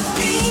give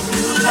me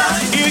new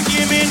life. You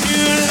give me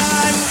new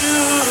life,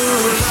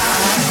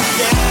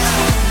 yeah.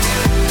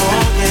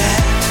 Oh yeah.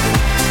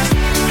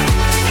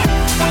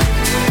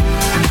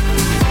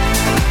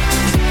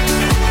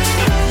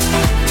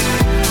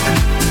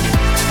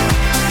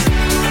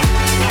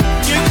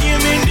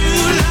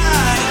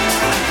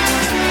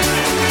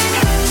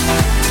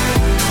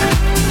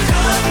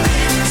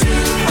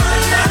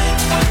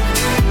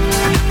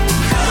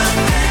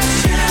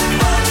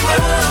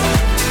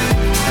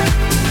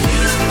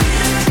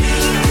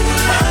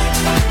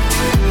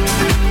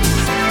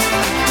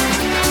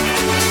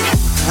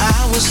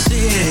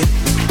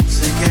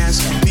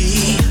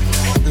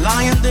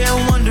 Lying there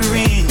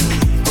wondering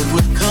what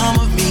would come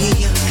of me.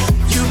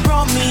 You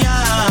brought me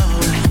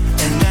out,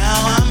 and now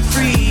I'm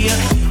free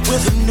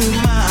with a new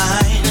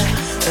mind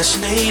that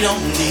stayed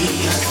on me.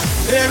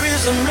 There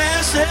is a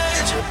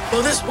message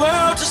for this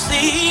world to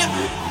see.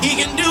 He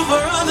can do for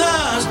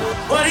others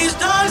what he's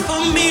done for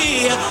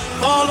me.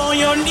 Fall on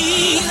your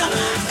knees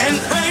and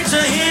pray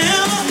to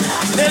him.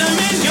 Let him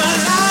in your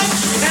life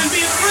and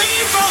be free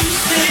from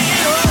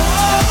sin.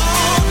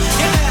 Oh,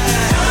 yeah.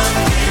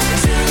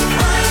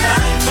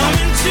 Come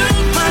into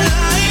my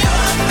life.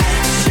 Come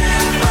and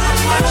share my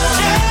world.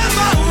 Share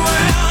my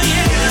world,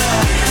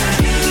 yeah.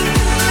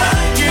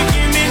 You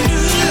give me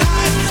new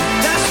life.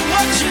 That's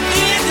what you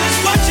did. That's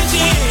what you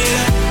did.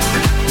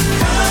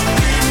 Come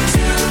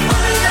into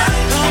my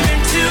life. Come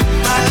into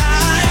my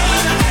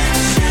life. Come and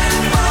share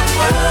my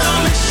world.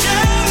 Come and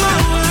share my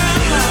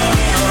world.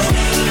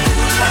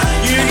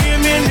 You give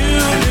me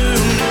new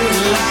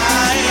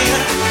life.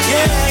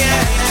 Yeah,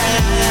 yeah,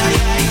 yeah,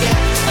 yeah, yeah.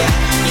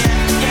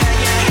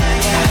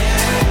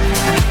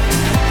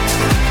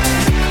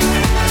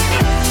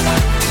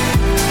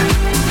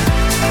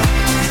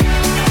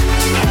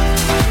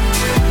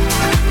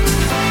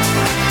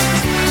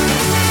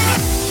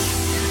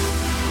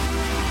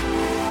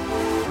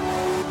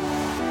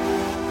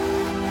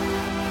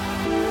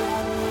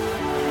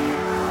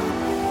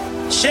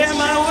 Share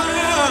my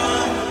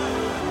world.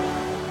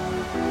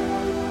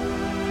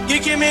 You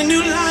give me a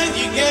new life.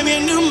 You gave me a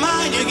new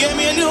mind. You gave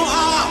me a new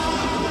heart.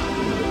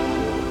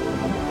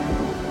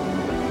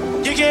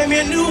 You gave me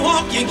a new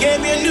walk. You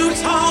gave me a new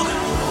talk.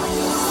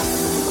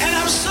 And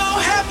I'm so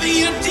happy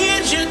you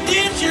did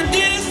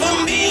it for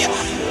me.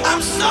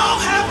 I'm so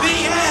happy,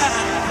 yeah.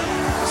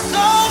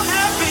 So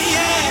happy,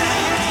 yeah.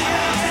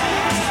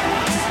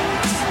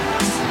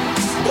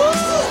 Woo!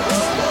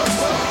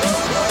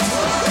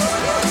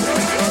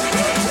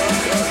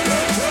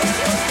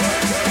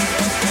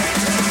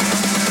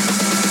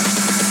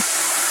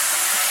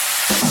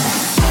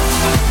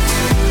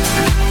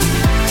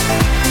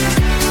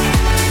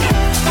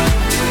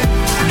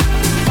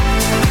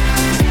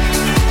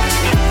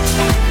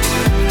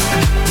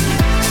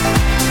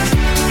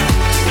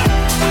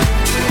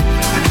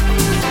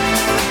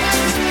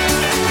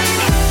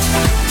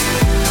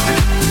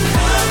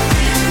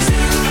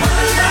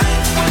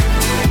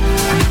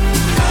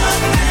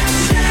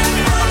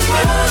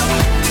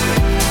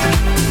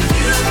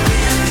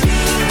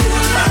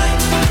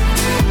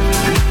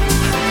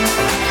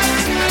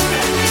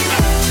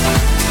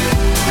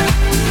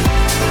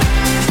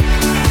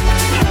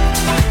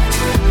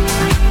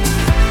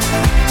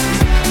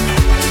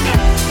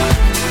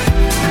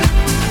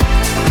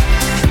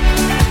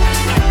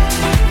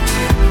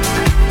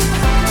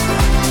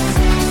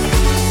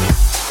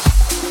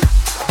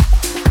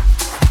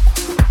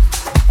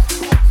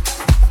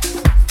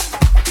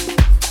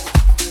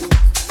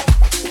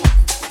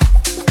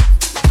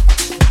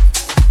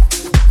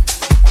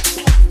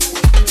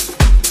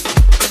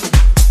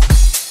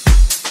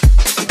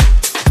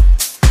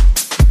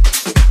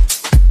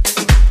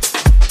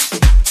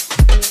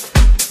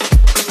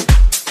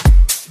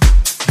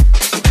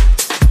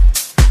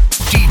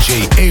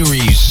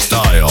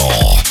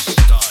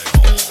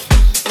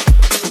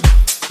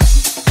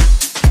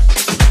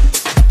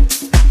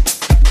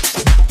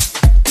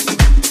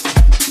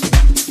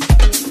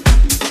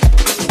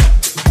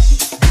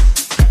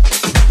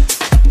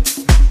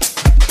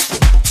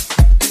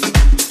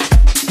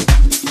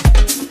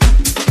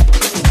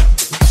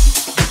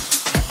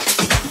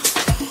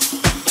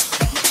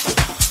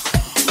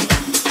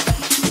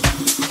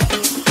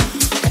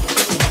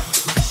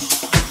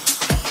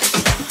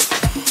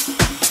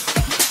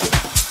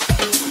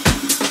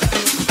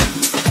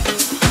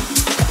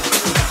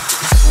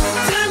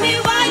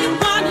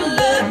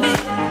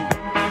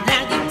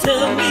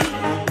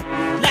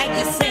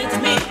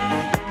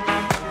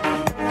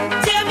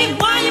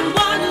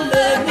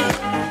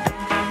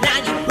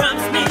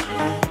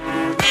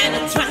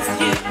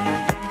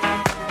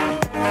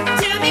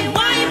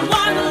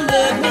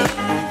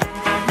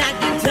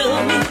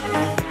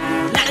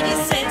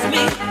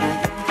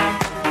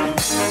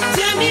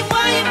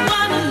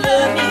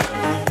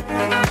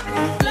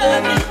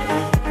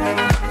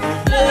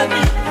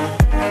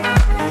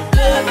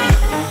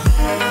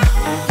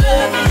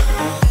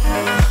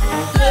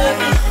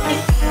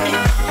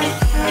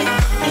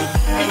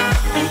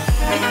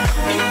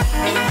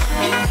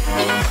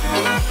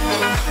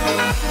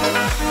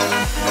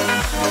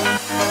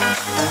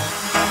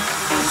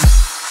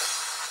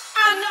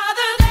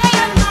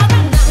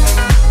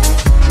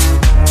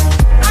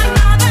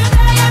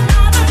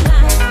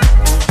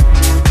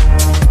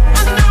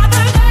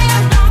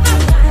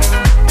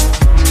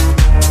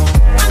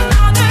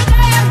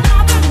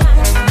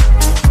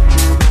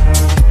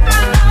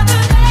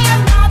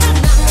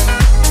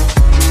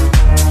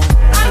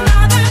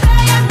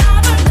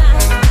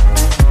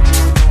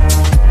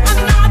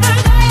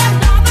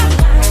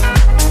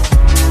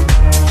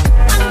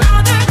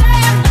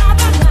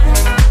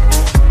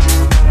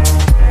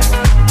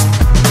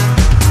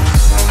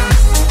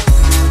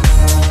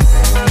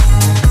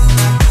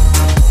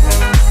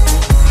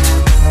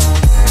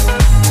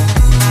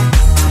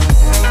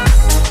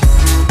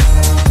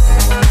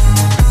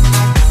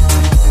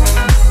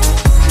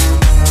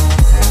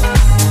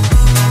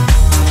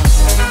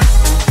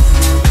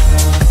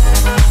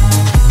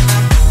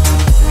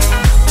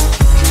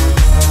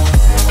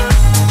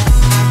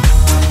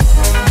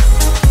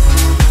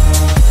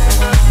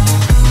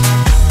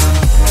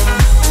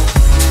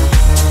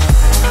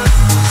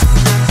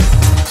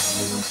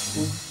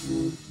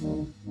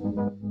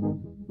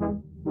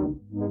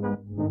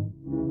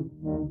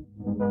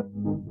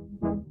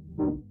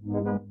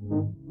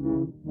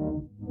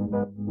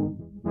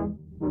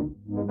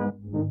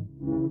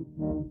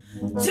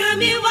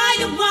 me why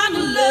you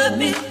wanna love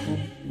me,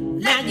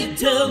 like you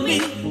told me,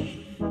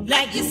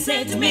 like you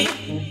said to me.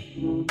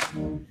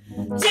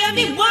 Tell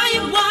me why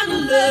you wanna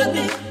love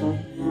me,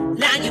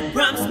 like you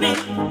promised me,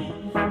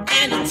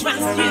 and I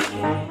trust you.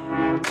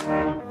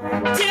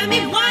 Tell me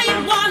why you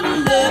wanna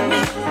love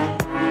me,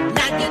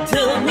 like you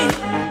told me,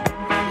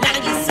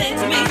 like you said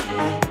to me.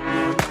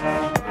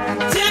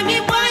 Tell me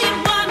why you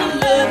wanna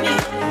love me,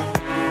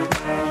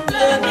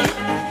 love me,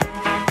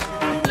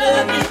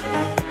 love me,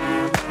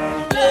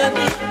 love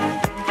me,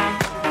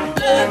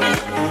 love me.